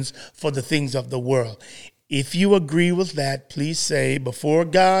passions for the things of the world? If you agree with that, please say, before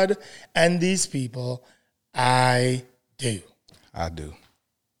God and these people, I do. I do.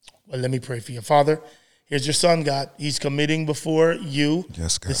 Well, let me pray for you. Father, here's your son, God. He's committing before you.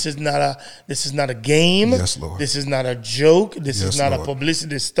 Yes, God. This is not a game. Yes, Lord. This is not a joke. This is not a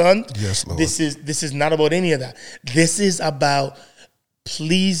publicity stunt. Yes, Lord. This is not about any of that. This is about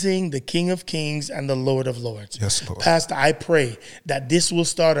pleasing the King of Kings and the Lord of Lords. Yes, Lord. Pastor, I pray that this will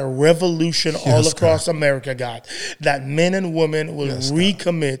start a revolution all across America, God, that men and women will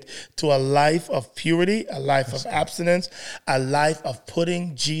recommit to a life of purity, a life of abstinence, a life of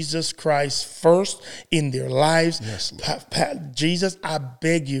putting Jesus Christ first in their lives. Yes, Jesus, I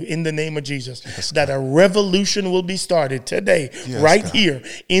beg you in the name of Jesus that a revolution will be started today, here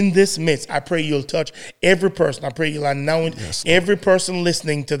in this midst. I pray you'll touch every person. I pray you'll anoint every person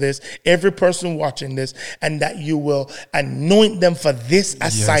listening to this, every person watching this, and that you will anoint them for this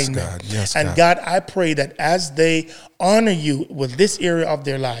assignment. God, I pray that as they honor you with this area of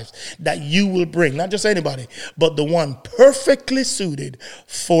their lives, that you will bring not just anybody, but the one perfectly suited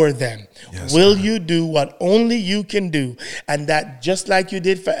for them. Will you do what only you can do? And that just like you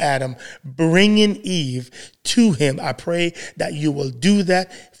did for Adam, bringing Eve to him, I pray that you will do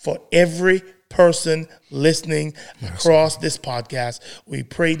that for every person listening across this podcast. We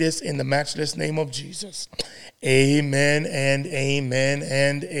pray this in the matchless name of Jesus. Amen and amen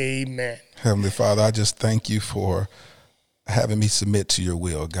and amen. Heavenly Father, I just thank you for having me submit to your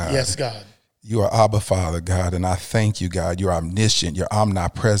will, God. Yes, God. You are Abba Father, God, and I thank you, God. You're omniscient. You're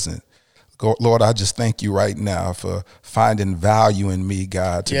omnipresent. Lord, I just thank you right now for finding value in me,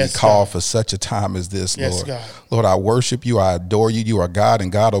 God, to be called for such a time as this, Lord. God. Lord, I worship you. I adore you. You are God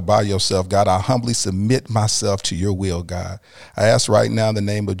and God all by yourself. God, I humbly submit myself to your will, God. I ask right now in the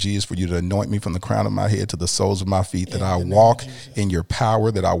name of Jesus for you to anoint me from the crown of my head to the soles of my feet, that I walk in your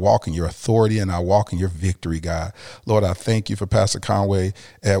power, that I walk in your authority, and I walk in your victory, God. Lord, I thank you for Pastor Conway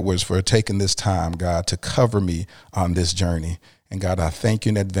Edwards for taking this time, God, to cover me on this journey. And God, I thank you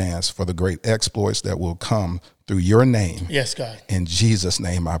in advance for the great exploits that will come through your name. Yes, God. In Jesus'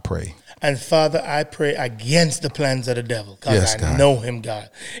 name I pray. And Father, I pray against the plans of the devil, because I know him, God.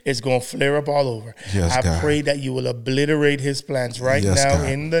 It's going to flare up all over. Yes, I God. pray that you will obliterate his plans right now, God.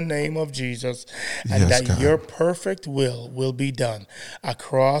 in the name of Jesus, and that God. your perfect will be done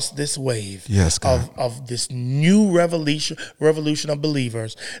across this wave God. of this new revolution of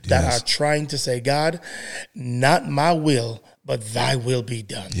believers that are trying to say, God, not my will, but thy will be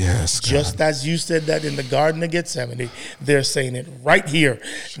done. Yes, God. Just as you said that in the Garden of Gethsemane, they're saying it right here.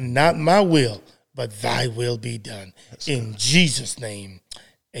 Not my will, but thy will be done. In Jesus' name,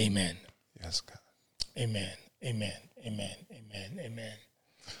 amen. Yes, God. Amen. Amen. Amen. Amen. Amen.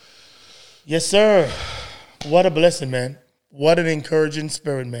 Yes, sir. What a blessing, man. What an encouraging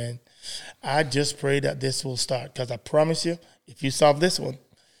spirit, man. I just pray that this will start, because I promise you, if you solve this one,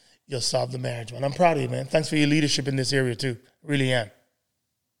 you'll solve the marriage one. I'm proud of you, man. Thanks for your leadership in this area, too. Really am.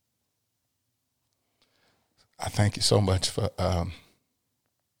 I thank you so much for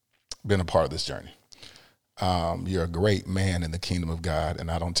being a part of this journey. You're a great man in the kingdom of God,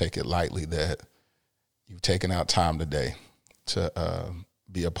 and I don't take it lightly that you've taken out time today to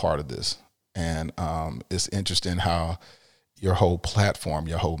be a part of this. And it's interesting how your whole platform,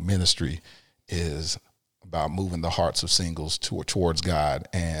 your whole ministry is about moving the hearts of singles towards God.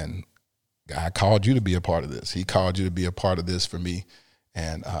 And God called you to be a part of this. He called you to be a part of this for me.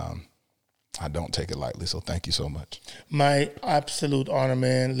 And I don't take it lightly. So thank you so much. My absolute honor,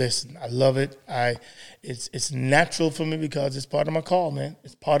 man. Listen, I love it. It's natural for me because it's part of my call, man.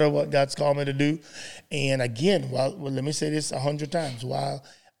 It's part of what God's called me to do. And again, well, let me say this 100 times. While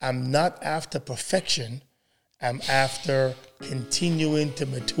I'm not after perfection, I'm after continuing to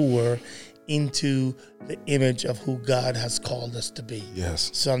mature into the image of who God has called us to be.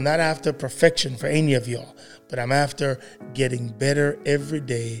 Yes. So I'm not after perfection for any of y'all, but I'm after getting better every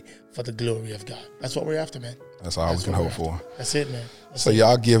day for the glory of God. That's what we're after, man. That's all we can hope for. That's it, man. So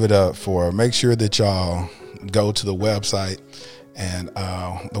y'all give it up for, make sure that y'all go to the website. And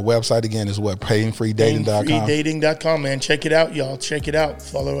the website again is what? PainFreeDating.com. PainFreeDating.com, man. Check it out, y'all. Check it out.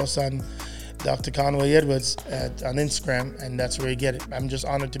 Follow us on Dr. Conway Edwards on Instagram, and that's where you get it. I'm just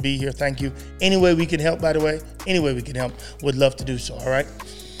honored to be here. Thank you. Any way we can help, by the way, any way we can help, would love to do so, all right?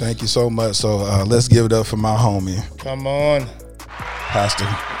 Thank you so much. So let's give it up for my homie. Come on. Pastor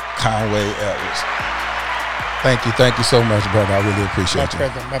Conway Edwards. Thank you so much, brother. I really appreciate you.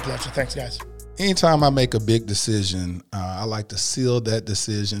 My pleasure. Thanks, guys. Anytime I make a big decision, I like to seal that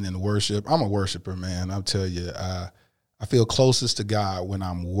decision in worship. I'm a worshiper, man. I'll tell you, I feel closest to God when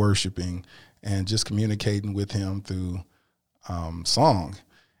I'm worshiping and just communicating with him through song.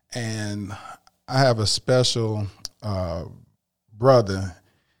 And I have a special brother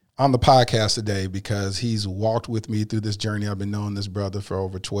on the podcast today because he's walked with me through this journey. I've been knowing this brother for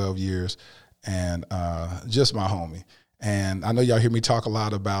over 12 years and just my homie. And I know y'all hear me talk a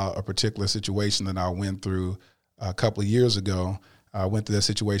lot about a particular situation that I went through a couple of years ago. I went through that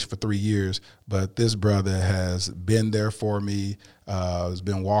situation for 3 years, but this brother has been there for me, has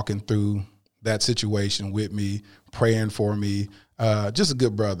been walking through that situation with me, praying for me, just a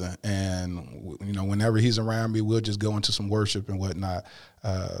good brother. And, you know, whenever he's around me, we'll just go into some worship and whatnot.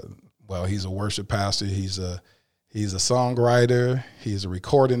 Well, he's a worship pastor. He's a songwriter. He's a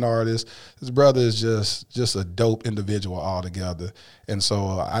recording artist. This brother is just a dope individual altogether. And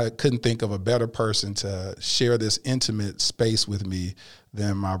so I couldn't think of a better person to share this intimate space with me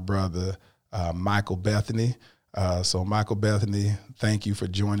than my brother, Michael Bethany. So Michael Bethany, thank you for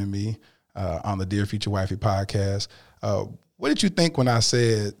joining me on the Dear Future Wifey podcast. What did you think when I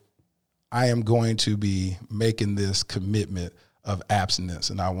said I am going to be making this commitment of abstinence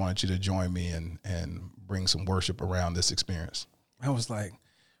and I wanted you to join me and bring some worship around this experience? I was like,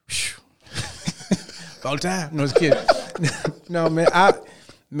 all the time. No, just kidding. No, man. I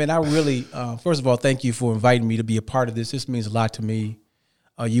really, first of all, thank you for inviting me to be a part of this. This means a lot to me.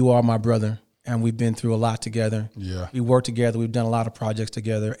 You are my brother, and we've been through a lot together. Yeah. We worked together. We've done a lot of projects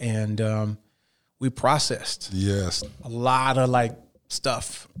together, and we processed a lot of like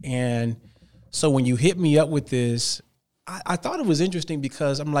stuff. And so when you hit me up with this, I thought it was interesting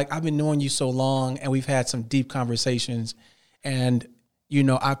because I'm like, I've been knowing you so long and we've had some deep conversations. And, you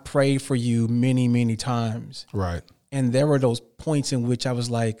know, I prayed for you many, many times. Right. And there were those points in which I was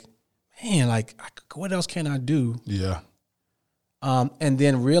like, man, like, what else can I do? Yeah. And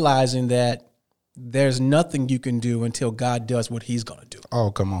then realizing that there's nothing you can do until God does what he's going to do.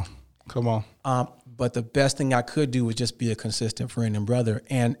 Oh, come on. Come on. But the best thing I could do was just be a consistent friend and brother.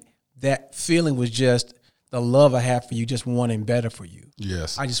 And that feeling was just the love I have for you, just wanting better for you.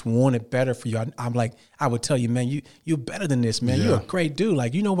 Yes. I just wanted better for you. I'm like, I would tell you, man, you're better than this, man. Yeah. You're a great dude.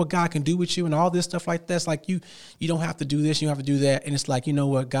 Like, you know what God can do with you and all this stuff like that. It's like, you don't have to do this, you don't have to do that. And it's like, you know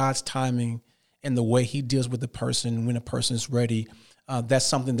what, God's timing and the way he deals with the person when a person's ready, that's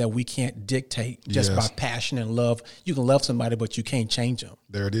something that we can't dictate just by passion and love. You can love somebody, but you can't change them.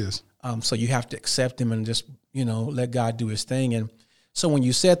 There it is. So you have to accept him and just, you know, let God do his thing. And so when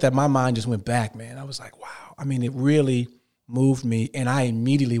you said that, my mind just went back, man. I was like, wow. I mean, it really moved me. And I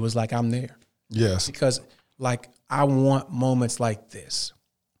immediately was like, I'm there. Yes. Because, like, I want moments like this.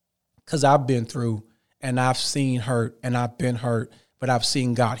 Because I've been through and I've seen hurt and I've been hurt, but I've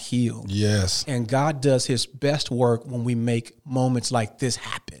seen God heal. Yes. And God does his best work when we make moments like this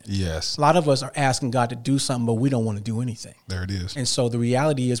happen. Yes. A lot of us are asking God to do something, but we don't want to do anything. There it is. And so the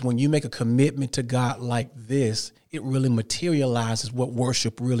reality is when you make a commitment to God like this, it really materializes what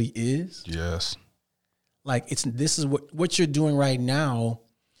worship really is. Yes. Like this is what you're doing right now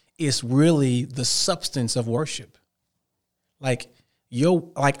is really the substance of worship. Like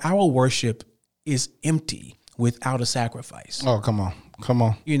our worship is empty without a sacrifice. Oh, come on. Come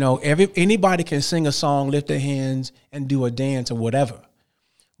on. You know, anybody can sing a song, lift their hands and do a dance or whatever.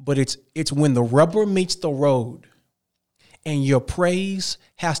 But it's when the rubber meets the road and your praise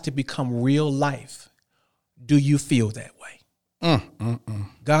has to become real life. Do you feel that way?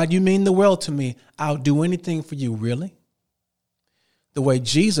 God, you mean the world to me. I'll do anything for you. Really? The way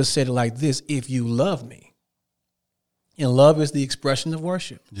Jesus said it like this, if you love me, and love is the expression of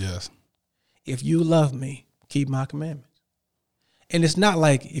worship. Yes. If you love me, keep my commandments. And it's not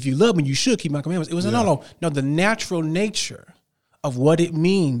like if you love me, you should keep my commandments. It was no, the natural nature of what it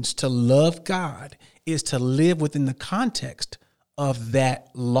means to love God is to live within the context of that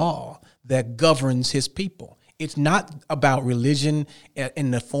law that governs his people. It's not about religion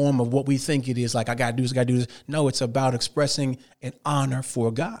in the form of what we think it is, like I got to do this, I got to do this. No, it's about expressing an honor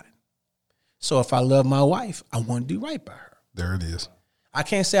for God. So if I love my wife, I want to do right by her. There it is. I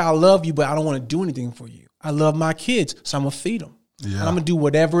can't say I love you, but I don't want to do anything for you. I love my kids, so I'm going to feed them. Yeah. And I'm going to do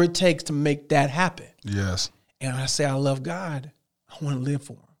whatever it takes to make that happen. Yes. And I say I love God, I want to live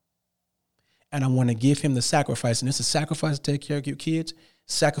for him. And I want to give him the sacrifice. And it's a sacrifice to take care of your kids,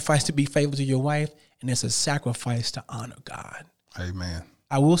 sacrifice to be faithful to your wife, and it's a sacrifice to honor God. Amen.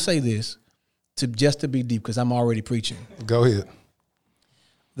 I will say this, to be deep, because I'm already preaching. Go ahead.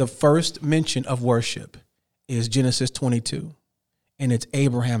 The first mention of worship is Genesis 22, and it's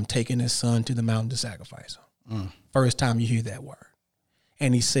Abraham taking his son to the mountain to sacrifice him. First time you hear that word.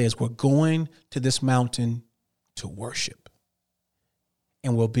 And he says, we're going to this mountain to worship,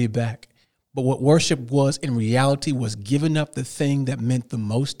 and we'll be back. But what worship was in reality was giving up the thing that meant the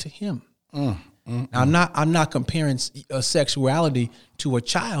most to him. Now, I'm not comparing sexuality to a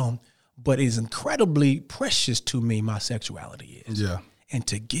child, but it is incredibly precious to me, my sexuality is. Yeah. And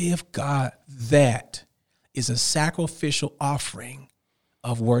to give God that is a sacrificial offering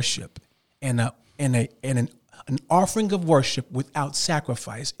of worship. And an offering of worship without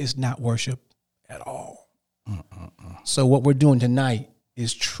sacrifice is not worship at all. So what we're doing tonight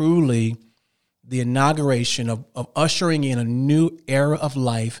is truly the inauguration of ushering in a new era of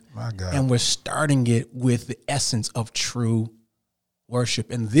life. My God. And we're starting it with the essence of true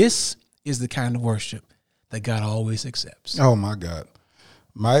worship. And this is the kind of worship that God always accepts. Oh, my God.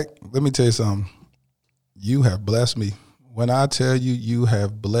 Mike, let me tell you something. You have blessed me. When I tell you, you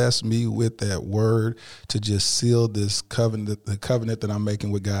have blessed me with that word to just seal this covenant, the covenant that I'm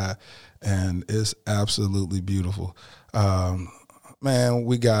making with God. And it's absolutely beautiful. Man,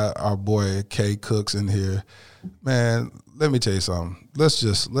 we got our boy K Cooks in here. Man, let me tell you something. Let's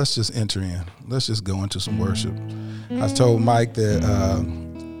just enter in. Let's just go into some worship. I told Mike that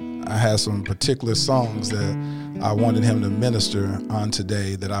I had some particular songs that I wanted him to minister on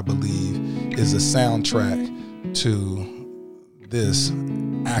today that I believe is a soundtrack to this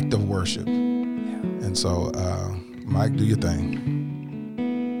act of worship. And so, Mike, do your thing.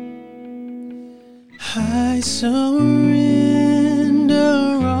 I surrender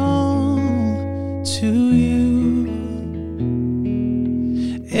all to you.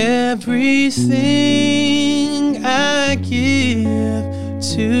 Everything I give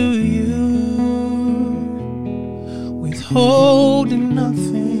to you. Withholding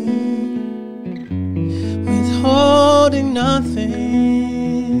nothing. Withholding nothing.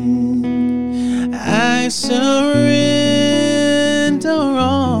 surrender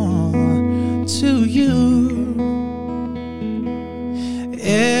all to you.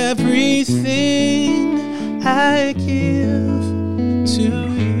 Everything I give to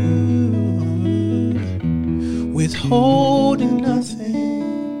you, withholding nothing,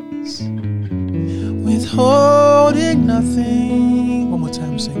 withholding nothing. One more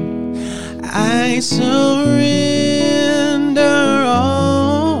time, sing. I surrender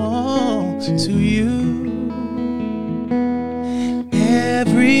all to you.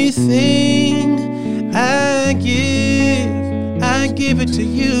 Everything I give it to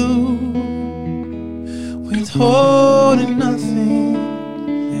you, withholding nothing,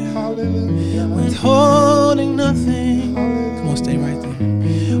 yeah. Withholding nothing. Come on, stay right there.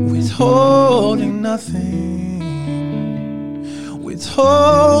 Withholding nothing,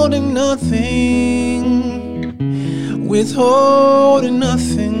 withholding nothing, withholding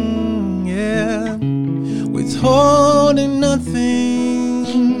nothing, yeah. Withholding nothing,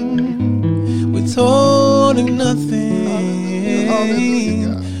 withholding nothing.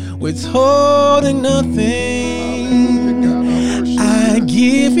 Withholding nothing. I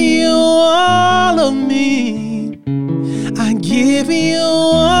give you all of me. I give you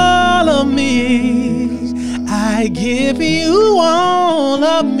all of me. I give you all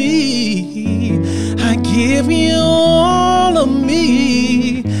of me. I give you all of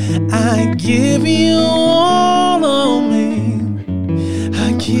me. I give you all of me.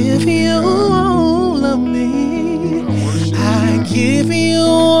 I give you all of me. I give you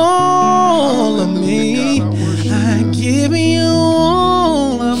all of me. I give you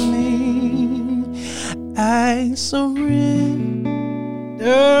all of me. I surrender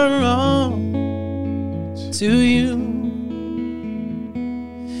all to you.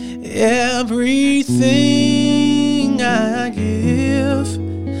 Everything I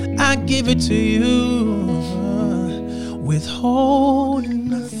give it to you. Withholding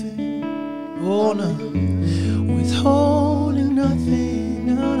nothing. Oh no. Withholding nothing,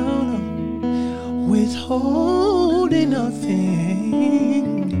 no, no, no. Withholding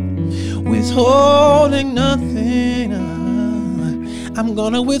nothing, withholding nothing. I'm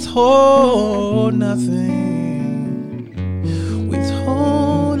gonna withhold nothing,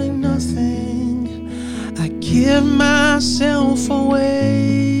 withholding nothing. I give myself away.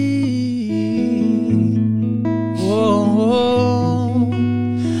 Whoa,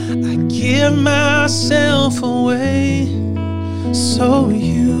 I give myself away so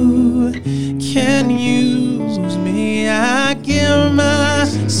you can use me. I give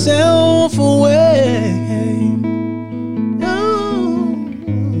myself away. Oh,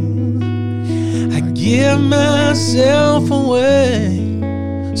 I give myself away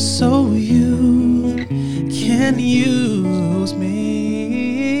so you can use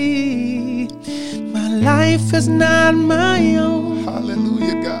me. My life is not my own.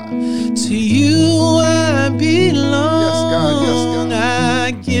 Hallelujah, God. To you I belong. Yes, God. Yes, God.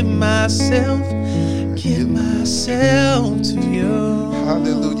 I give myself to you.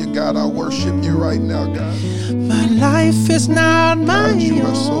 Hallelujah, God. I worship you right now, God. My life is not my God, you own.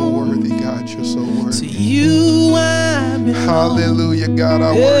 are so worthy, God. You're so worthy. To you I belong. Hallelujah, God.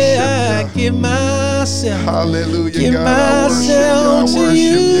 I worship you. I give myself. Hallelujah, give God. myself I worship you. I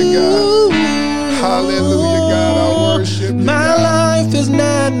worship you, God. Hallelujah, God. I worship you. My God. life is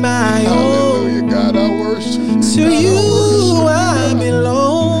not my own. Hallelujah, God. I worship you. To God, you I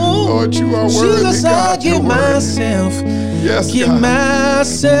belong. Lord, you are worthy, Jesus, God. I give myself. Yes, give God.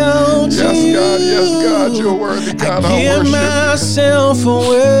 myself to yes, God. you. Yes, God. You're worthy, God. I give myself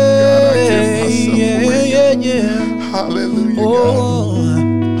away. God, I give myself away. Yeah. Hallelujah,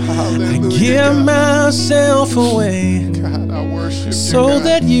 God. Hallelujah, I give God. myself away. God, I worship you, so God.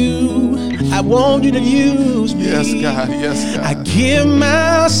 that I want you to use me. Yes, God. Yes, God. I give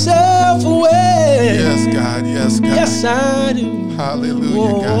myself away. Yes, God. Yes, God. Yes, I do.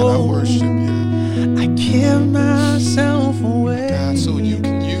 Hallelujah, God. I worship you. I give myself away. God, so you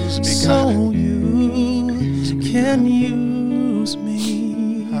can use me, God. So you can use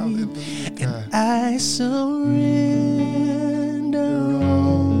me. Hallelujah, God. And I surrender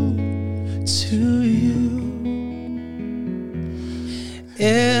all to you.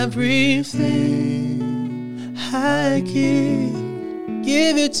 Everything I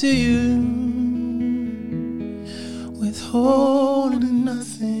give it to you. Withholding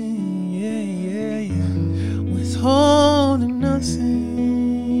nothing, yeah. Withholding nothing.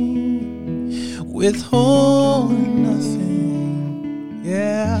 Withholding nothing,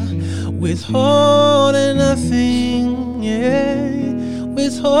 yeah. Withholding nothing, yeah.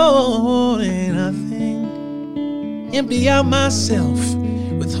 Withholding nothing. Empty out myself,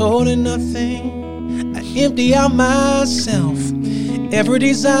 withholding nothing. I empty out myself, every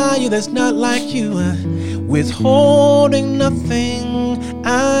desire that's not like you, withholding nothing.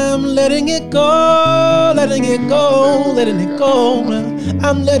 I'm letting it go, letting it go, letting it go.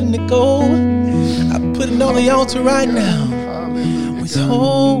 I'm letting it go. I put it on the altar right now.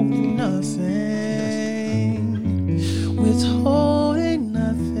 Withholding nothing, withholding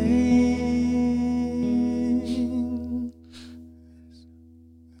nothing.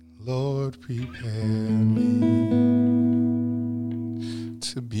 Lord, prepare me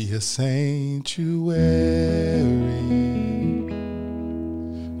to be a sanctuary,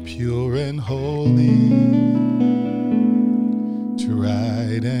 pure and holy,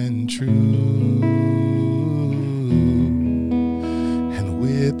 tried and true. And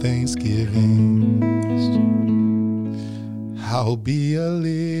with thanksgiving, I'll be a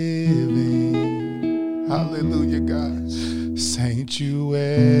living, hallelujah, God,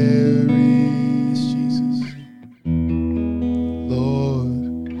 sanctuary, Jesus,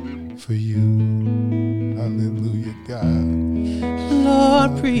 Lord, for you, hallelujah, God.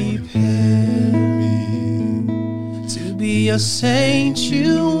 Lord, prepare me to be a sanctuary,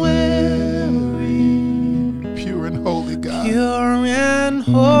 pure and holy, God, pure and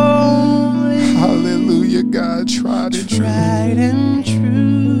holy, hallelujah, God, tried and true.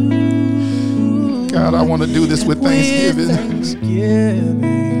 God, I want to do this with thanksgiving.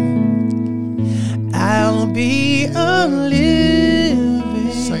 I'll be a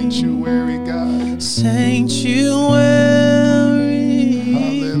living sanctuary, God, sanctuary.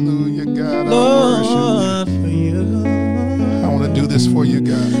 Hallelujah, God, Lord, for you. I want to do this for you,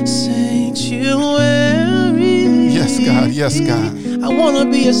 God. Sanctuary. Yes, God. Yes, God. I want to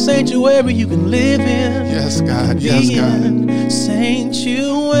be a sanctuary you can live in. Yes, God. Yes, God.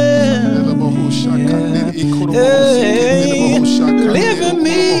 Sanctuary. Hey, live in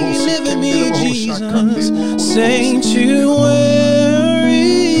me, Jesus.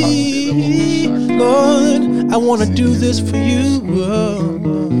 Sanctuary. Lord, I want to do this for you.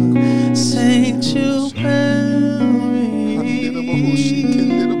 Sanctuary.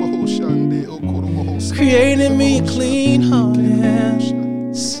 Creating me a clean heart.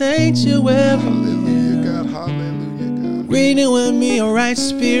 Sanctuary. Hallelujah, God. Hallelujah, God. Renewing me a right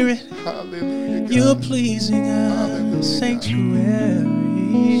spirit. Hallelujah, God. You're pleasing God. Sanctuary.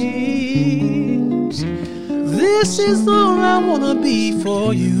 This is all I want to be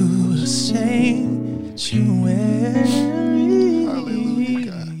for you. Sanctuary.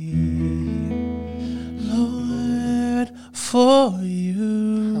 Hallelujah, God. Lord, for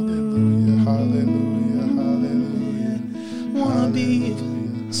you. Hallelujah, hallelujah, hallelujah. Want to be a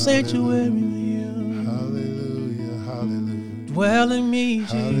sanctuary with you. Hallelujah, hallelujah. Dwell in me,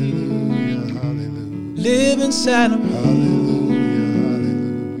 Jesus. Hallelujah, hallelujah. Live inside of me.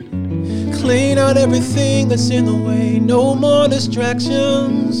 Hallelujah, hallelujah. Clean out everything that's in the way. No more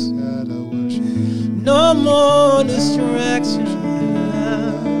distractions. God, I worship you. No more distractions. I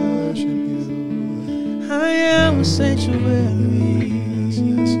worship you. I am a sanctuary. Yes,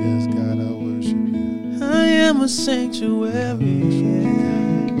 yes, yes, God, I worship you. I am a sanctuary.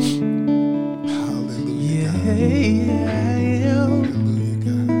 Hallelujah, God. Yeah, I am. Hallelujah,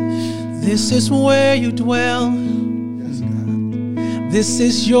 God. This is where you dwell. Yes, God. This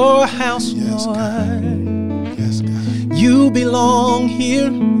is your house, Yes, Lord. God. Yes, God. You belong here.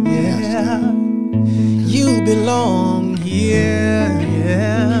 Yes, Yeah. You belong here.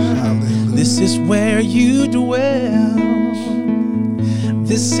 Yeah. Hallelujah. This is where you dwell.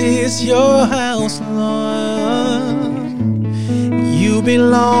 This is your house, Lord. You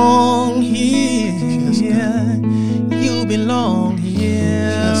belong here. Yes, God. You belong here.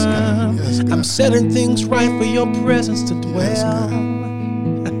 Yes, God. Yes, God. I'm setting things right for your presence to dwell. Yes, God.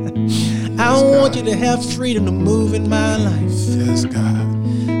 I want you to have freedom to move in my life. Yes, God.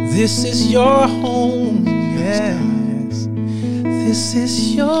 This is your home. Yes. This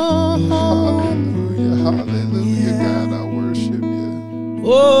is your home. Hallelujah, hallelujah, Yeah. God, I worship you.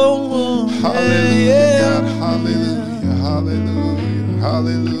 Oh, Hallelujah, yeah. God, hallelujah, hallelujah,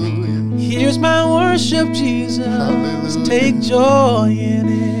 hallelujah. Here's my worship, Jesus. Hallelujah. Take joy in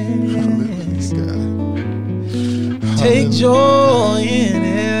it. Hallelujah, God. Take joy in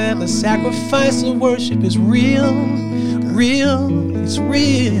it. The sacrifice of worship is real, real. It's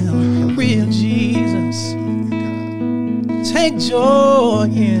real, real, Jesus. Take joy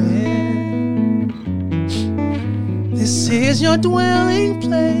in it. This is your dwelling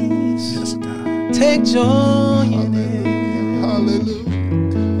place. Yes, God. Take joy in it. Hallelujah.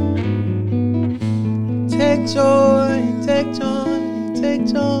 Take joy, take joy, take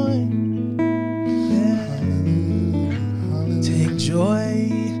joy. Yeah. Take joy,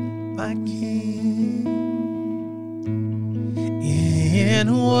 my King.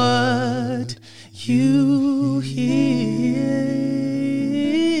 what you hear,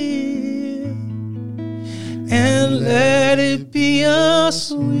 and let it be a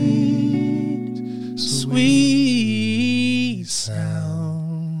sweet, sweet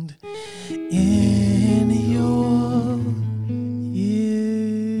sound in your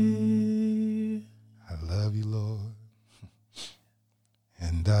ear. I love you, Lord,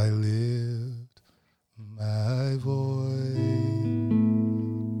 and I lift my voice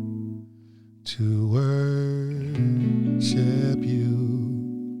to worship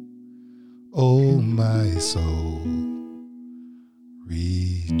you, oh my soul,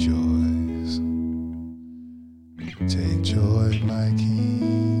 rejoice. Take joy, my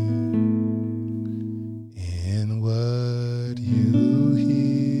King, in what you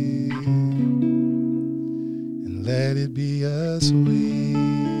hear, and let it be a sweet,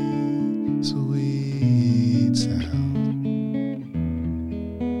 sweet sound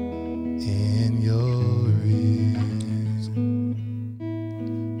in your ears.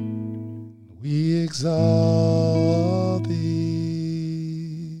 We exalt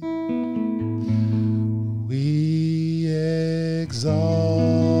thee, we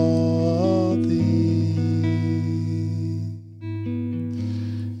exalt thee,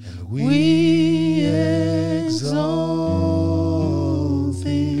 and we exalt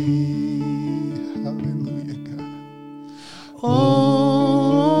thee. Hallelujah, God.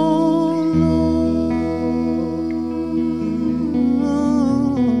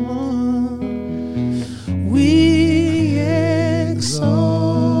 We exalt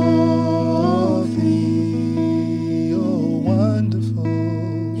thee, oh wonderful.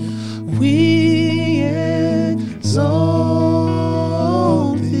 we exalt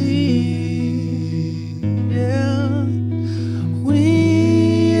thee, yeah, we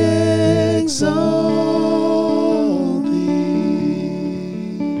exalt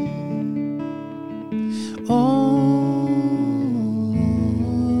thee, oh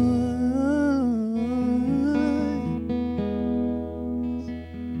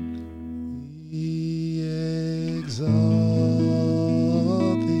We exalt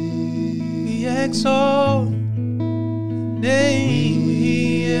thee. we exalt name,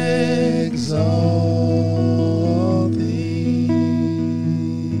 we exalt thee.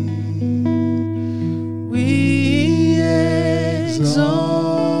 we exalt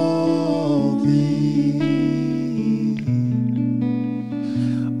thee,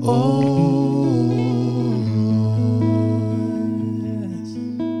 oh yes.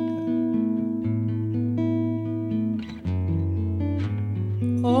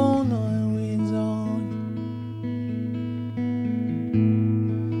 Oh Lord, we exalt you.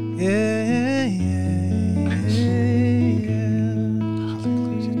 Yeah, yeah, yeah.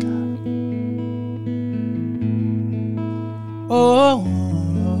 Hallelujah, God. Oh,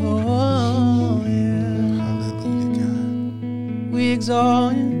 yeah. Hallelujah, God. We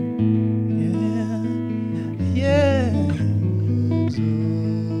exalt you. Yeah, yeah. Exalt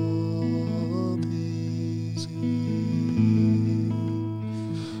thee.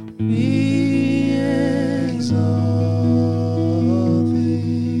 We Exalt thee.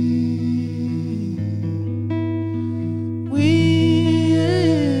 we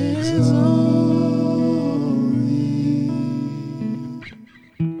Exalt thee.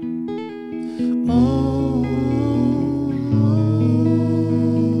 oh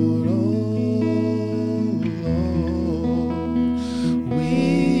Lord, we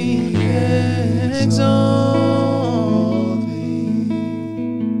exalt thee.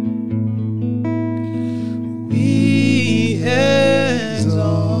 we exalt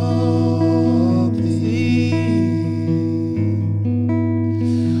thee,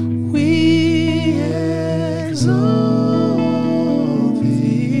 we exalt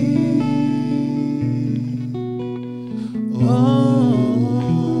thee, oh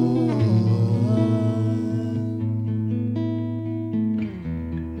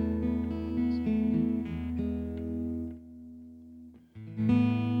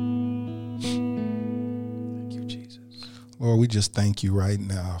Thank you, Jesus. Lord, we just thank you right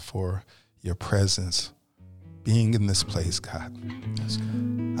now for your presence being in this place, God.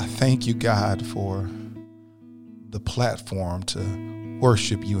 I thank you, God, for the platform to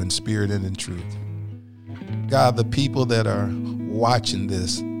worship you in spirit and in truth. God, the people that are watching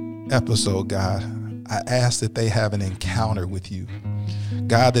this episode, God, I ask that they have an encounter with you.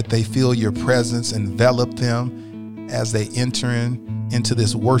 God, that they feel your presence envelop them as they enter into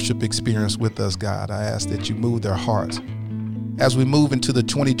this worship experience with us, God. I ask that you move their hearts. As we move into the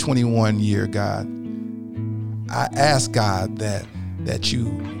 2021 year, God, I ask, God, that you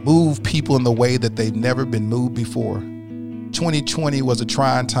move people in the way that they've never been moved before. 2020 was a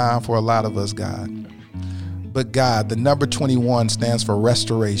trying time for a lot of us, God. But God, the number 21 stands for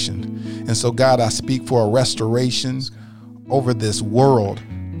restoration. And so, God, I speak for a restoration over this world,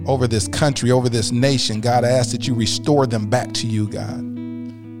 over this country, over this nation. God, I ask that you restore them back to you, God.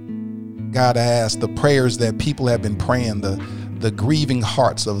 God, I ask the prayers that people have been praying, the grieving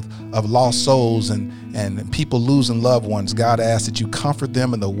hearts of lost souls and people losing loved ones. God, I ask that you comfort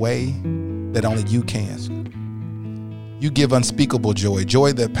them in the way that only you can. You give unspeakable joy,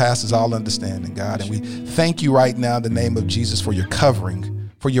 joy that passes all understanding, God. And we thank you right now in the name of Jesus for your covering,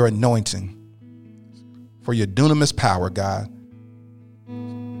 for your anointing, for your dunamis power, God.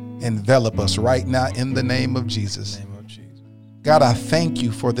 Envelop us right now in the name of Jesus. God, I thank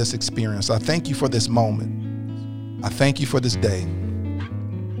you for this experience. I thank you for this moment. I thank you for this day.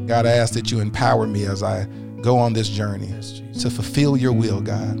 God, I ask that you empower me as I go on this journey to fulfill your will,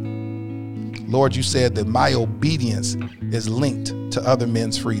 God. Lord, you said that my obedience is linked to other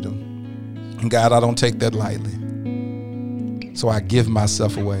men's freedom. And God, I don't take that lightly. So I give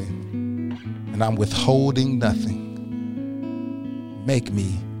myself away. And I'm withholding nothing. Make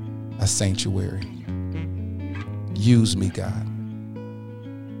me a sanctuary. Use me, God.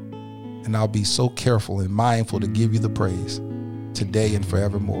 And I'll be so careful and mindful to give you the praise today and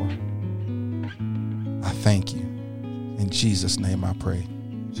forevermore. I thank you. In Jesus' name I pray.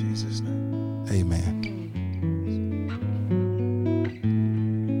 In Jesus' name. Amen.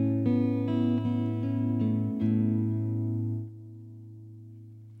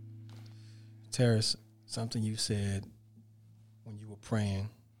 Terrace, something you said when you were praying,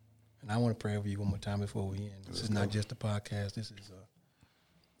 and I want to pray over you one more time before we end. This is not just a podcast.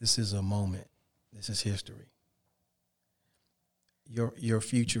 This is a moment. This is history. Your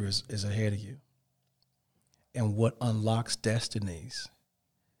future is ahead of you. And what unlocks destinies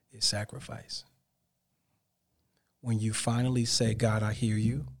is sacrifice. When you finally say, God, I hear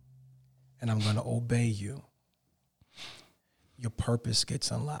you, and I'm going to obey you, your purpose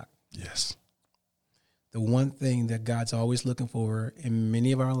gets unlocked. Yes. The one thing that God's always looking for in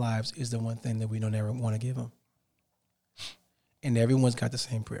many of our lives is the one thing that we don't ever want to give him. And everyone's got the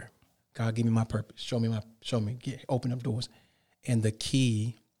same prayer. God, give me my purpose. Show me, open up doors. And the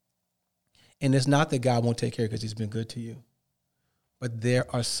key, and it's not that God won't take care because he's been good to you, but there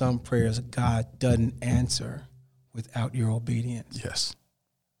are some prayers God doesn't answer without your obedience. Yes.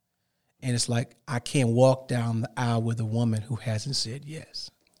 And it's like, I can't walk down the aisle with a woman who hasn't said yes.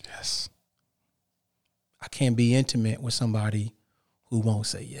 Yes. I can't be intimate with somebody who won't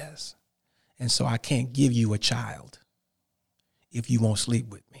say yes. And so I can't give you a child if you won't sleep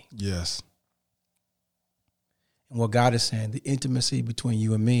with me. Yes. And what God is saying, the intimacy between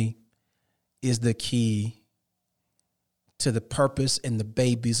you and me is the key to the purpose and the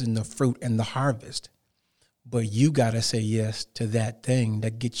babies and the fruit and the harvest. But you got to say yes to that thing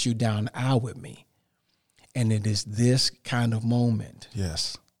that gets you down the aisle with me. And it is this kind of moment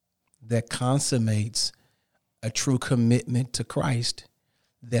yes, that consummates a true commitment to Christ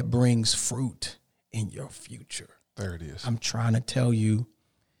that brings fruit in your future. There it is. I'm trying to tell you,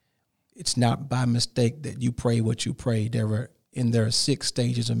 it's not by mistake that you pray what you pray. There are 6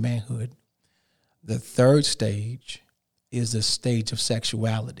 stages of manhood. The 3rd stage is the stage of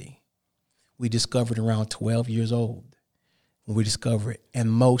sexuality. We discovered around 12 years old when we discovered it,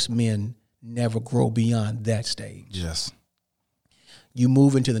 and most men never grow beyond that stage. Yes. You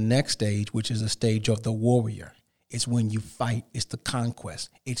move into the next stage, which is a stage of the warrior. It's when you fight. It's the conquest.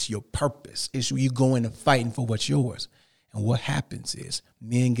 It's your purpose. It's you going and fighting for what's yours. And what happens is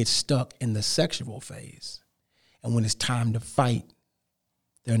men get stuck in the sexual phase. And when it's time to fight,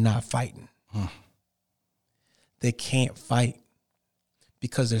 they're not fighting. They can't fight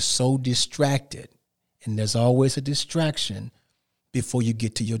because they're so distracted. And there's always a distraction before you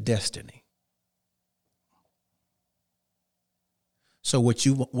get to your destiny. So what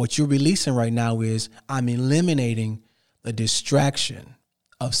you're releasing right now is I'm eliminating the distraction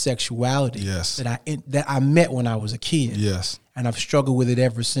of sexuality that I met when I was a kid. Yes. And I've struggled with it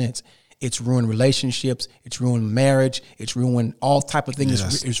ever since. It's ruined relationships. It's ruined marriage. It's ruined all type of things.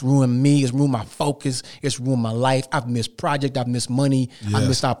 Yes. It's ruined me. It's ruined my focus. It's ruined my life. I've missed projects. I've missed money. Yes. I've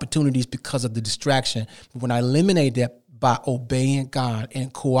missed opportunities because of the distraction. But when I eliminate that by obeying God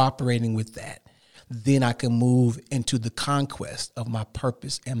and cooperating with that, then I can move into the conquest of my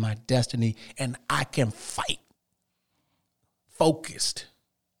purpose and my destiny, and I can fight focused.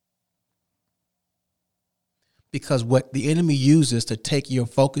 Because what the enemy uses to take your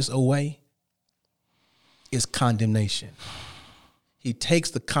focus away is condemnation. He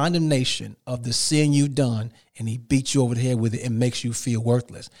takes the condemnation of the sin you've done and he beats you over the head with it and makes you feel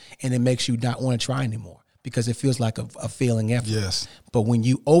worthless. And it makes you not want to try anymore because it feels like a failing effort. Yes. But when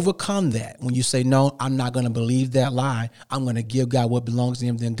you overcome that, when you say, no, I'm not going to believe that lie, I'm going to give God what belongs to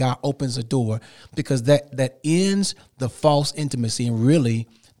him, then God opens a door, because that ends the false intimacy. And really,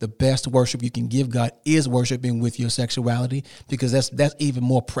 the best worship you can give God is worshiping with your sexuality, because that's even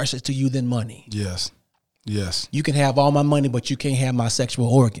more precious to you than money. Yes. Yes. You can have all my money, but you can't have my sexual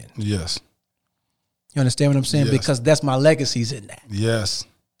organ. Yes. You understand what I'm saying? Yes. Because that's my legacy's in that. Yes.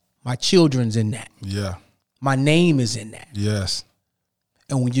 My children's in that. Yeah. My name is in that. Yes.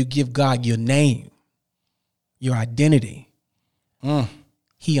 And when you give God your name, your identity,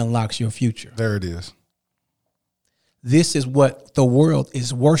 he unlocks your future. There it is. This is what the world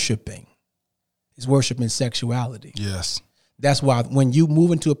is worshiping. Is worshiping sexuality. Yes. That's why when you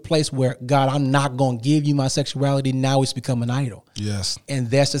move into a place where, God, I'm not going to give you my sexuality, now it's become an idol. Yes. And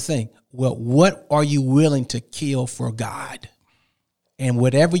that's the thing. Well, what are you willing to kill for God? And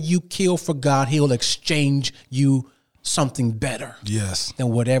whatever you kill for God, he'll exchange you something better. Yes. Than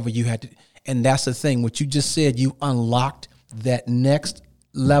whatever you had to. And that's the thing. What you just said, you unlocked that next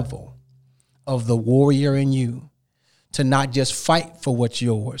level of the warrior in you to not just fight for what's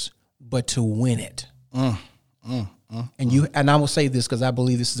yours, but to win it. And I will say this because I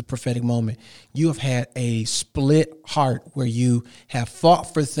believe this is a prophetic moment. You have had a split heart where you have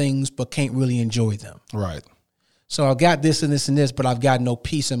fought for things but can't really enjoy them. Right. So I've got this and this and this, but I've got no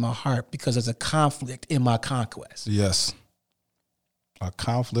peace in my heart because there's a conflict in my conquest. Yes. A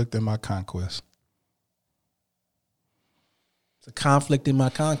conflict in my conquest. It's a conflict in my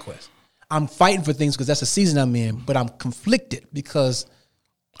conquest. I'm fighting for things because that's the season I'm in, but I'm conflicted because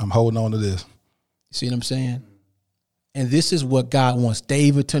I'm holding on to this. You see what I'm saying? And this is what God wants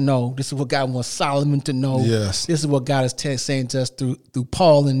David to know. This is what God wants Solomon to know. Yes. This is what God is saying to us through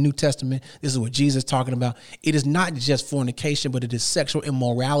Paul in the New Testament. This is what Jesus is talking about. It is not just fornication, but it is sexual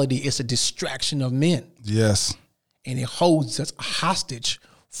immorality. It's a distraction of men. Yes. And it holds us hostage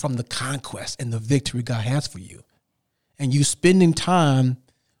from the conquest and the victory God has for you. And you spending time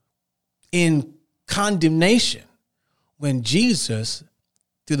in condemnation when Jesus,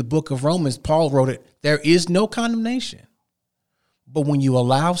 through the book of Romans, Paul wrote it, there is no condemnation. But when you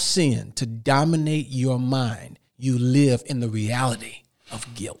allow sin to dominate your mind, you live in the reality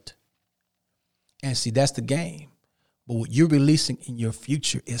of guilt. And see, that's the game. But what you're releasing in your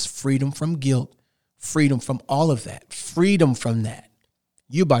future is freedom from guilt, freedom from all of that, freedom from that.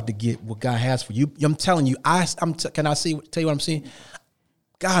 You're about to get what God has for you. I'm telling you, can I tell you what I'm seeing?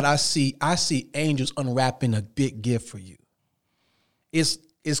 God, I see angels unwrapping a big gift for you.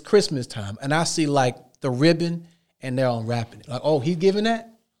 It's Christmas time, and I see like the ribbon, and they're unwrapping it. Like, oh, he's giving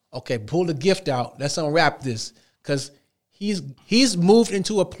that? Okay, pull the gift out. Let's unwrap this, because he's moved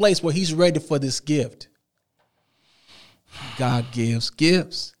into a place where he's ready for this gift. God gives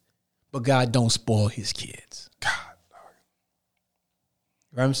gifts, but God don't spoil his kids. God.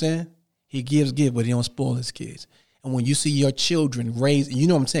 You know what I'm saying? He gives gifts, but he don't spoil his kids. And when you see your children raised, you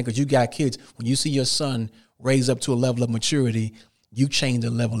know what I'm saying, because you got kids, when you see your son raise up to a level of maturity, you change the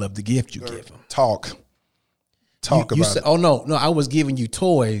level of the gift you give him. Talk about you said, it. oh, no, I was giving you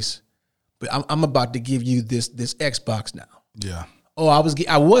toys, but I'm about to give you this Xbox now. Yeah. Oh, I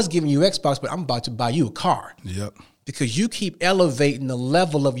was giving you Xbox, but I'm about to buy you a car. Yep. Because you keep elevating the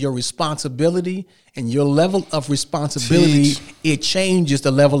level of your responsibility, and your level of responsibility, it changes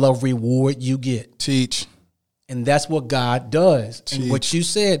the level of reward you get. Teach. And that's what God does. Teach. And what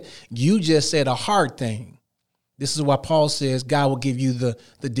you just said a hard thing. This is why Paul says God will give you the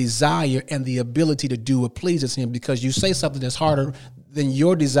desire and the ability to do what pleases him, because you say something that's harder than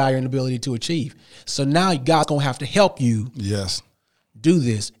your desire and ability to achieve. So now God's going to have to help you do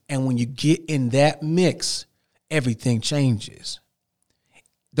this. And when you get in that mix, everything changes.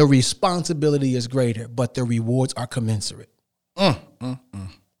 The responsibility is greater, but the rewards are commensurate. Ooh, Lord.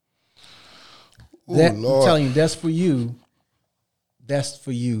 I'm telling you, that's for you. That's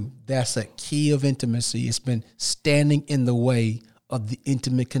for you. That's a key of intimacy. It's been standing in the way of the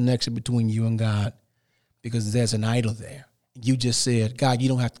intimate connection between you and God, because there's an idol there. You just said, God, you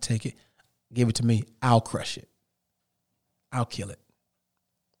don't have to take it. Give it to me. I'll crush it. I'll kill it.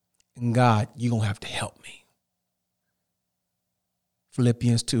 And God, you're going to have to help me.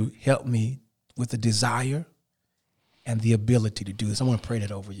 Philippians 2, help me with the desire and the ability to do this. I want to pray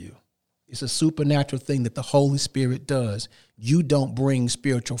that over you. It's a supernatural thing that the Holy Spirit does. You don't bring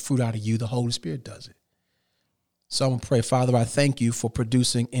spiritual fruit out of you. The Holy Spirit does it. So I'm going to pray, Father, I thank you for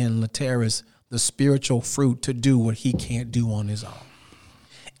producing in Lateris the spiritual fruit to do what he can't do on his own,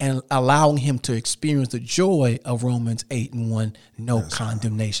 and allowing him to experience the joy of Romans 8:1, no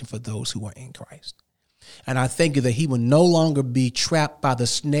condemnation for those who are in Christ. And I thank you that he will no longer be trapped by the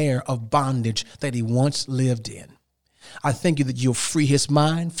snare of bondage that he once lived in. I thank you that you'll free his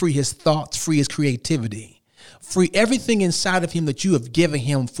mind, free his thoughts, free his creativity, free everything inside of him that you have given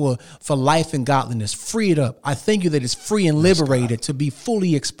him for life and godliness. Free it up. I thank you that it's free and liberated to be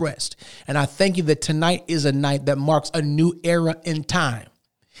fully expressed. And I thank you that tonight is a night that marks a new era in time.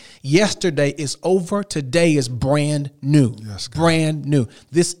 Yesterday is over. Today is brand new. Yes, brand new.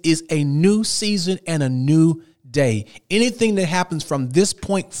 This is a new season and a new day. Anything that happens from this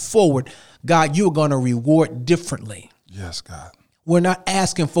point forward, God, you are going to reward differently. Yes, God. We're not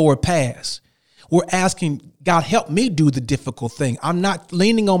asking for a pass. We're asking, God, help me do the difficult thing. I'm not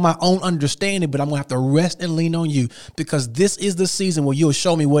leaning on my own understanding, but I'm going to have to rest and lean on you, because this is the season where you'll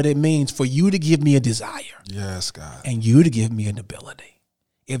show me what it means for you to give me a desire. Yes, God. And you to give me an ability.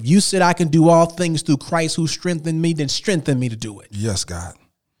 If you said I can do all things through Christ who strengthened me, then strengthen me to do it. Yes, God.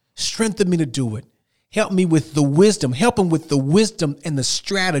 Strengthen me to do it. Help me with the wisdom. Help him with the wisdom and the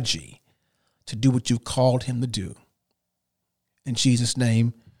strategy to do what you've called him to do. In Jesus'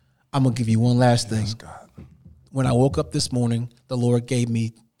 name, I'm going to give you one last thing. Yes, God. When I woke up this morning, the Lord gave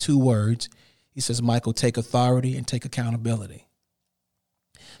me 2 words. He says, Michael, take authority and take accountability.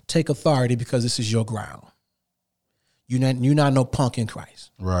 Take authority because this is your ground. You're not no punk in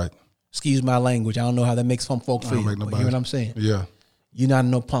Christ. Right. Excuse my language. I don't know how that makes some folk feel. But you hear what I'm saying? Yeah. You're not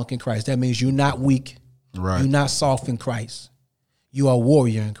no punk in Christ. That means you're not weak. Right. You're not soft in Christ. You are a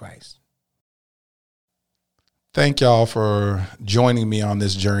warrior in Christ. Thank y'all for joining me on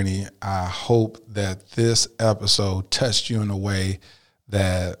this journey. I hope that this episode touched you in a way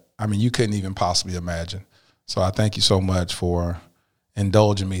that, you couldn't even possibly imagine. So I thank you so much for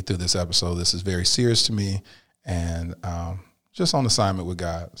indulging me through this episode. This is very serious to me. And just on assignment with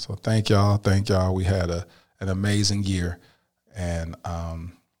God. So thank y'all. Thank y'all. We had an amazing year. And I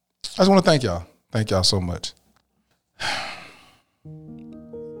just want to thank y'all. Thank y'all so much.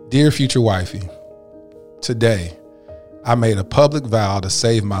 Dear future wifey, today I made a public vow to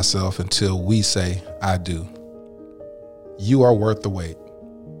save myself until we say I do. You are worth the wait.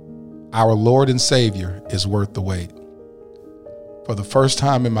 Our Lord and Savior is worth the wait. For the first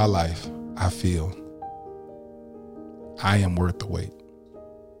time in my life, I feel I am worth the wait.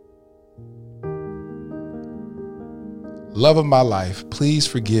 Love of my life, please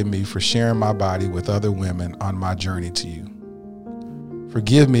forgive me for sharing my body with other women on my journey to you.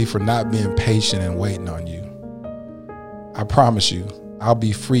 Forgive me for not being patient and waiting on you. I promise you, I'll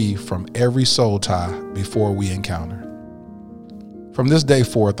be free from every soul tie before we encounter. From this day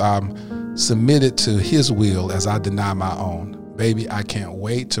forth, I'm submitted to his will as I deny my own. Baby, I can't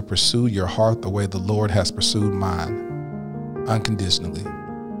wait to pursue your heart the way the Lord has pursued mine. Unconditionally.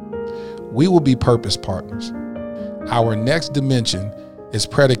 We will be purpose partners. Our next dimension is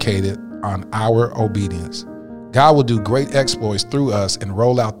predicated on our obedience. God will do great exploits through us and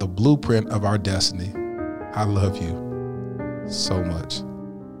roll out the blueprint of our destiny. I love you so much.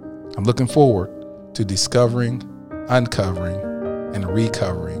 I'm looking forward to discovering, uncovering, and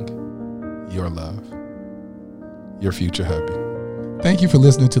recovering your love. Your future hubby. Thank you for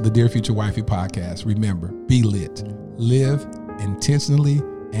listening to the Dear Future Wifey podcast. Remember, be lit. Live intentionally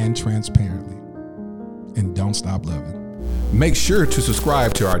and transparently. And don't stop loving. Make sure to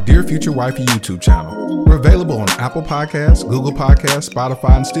subscribe to our Dear Future Wifey YouTube channel. We're available on Apple Podcasts, Google Podcasts,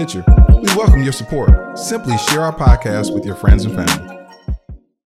 Spotify, and Stitcher. We welcome your support. Simply share our podcast with your friends and family.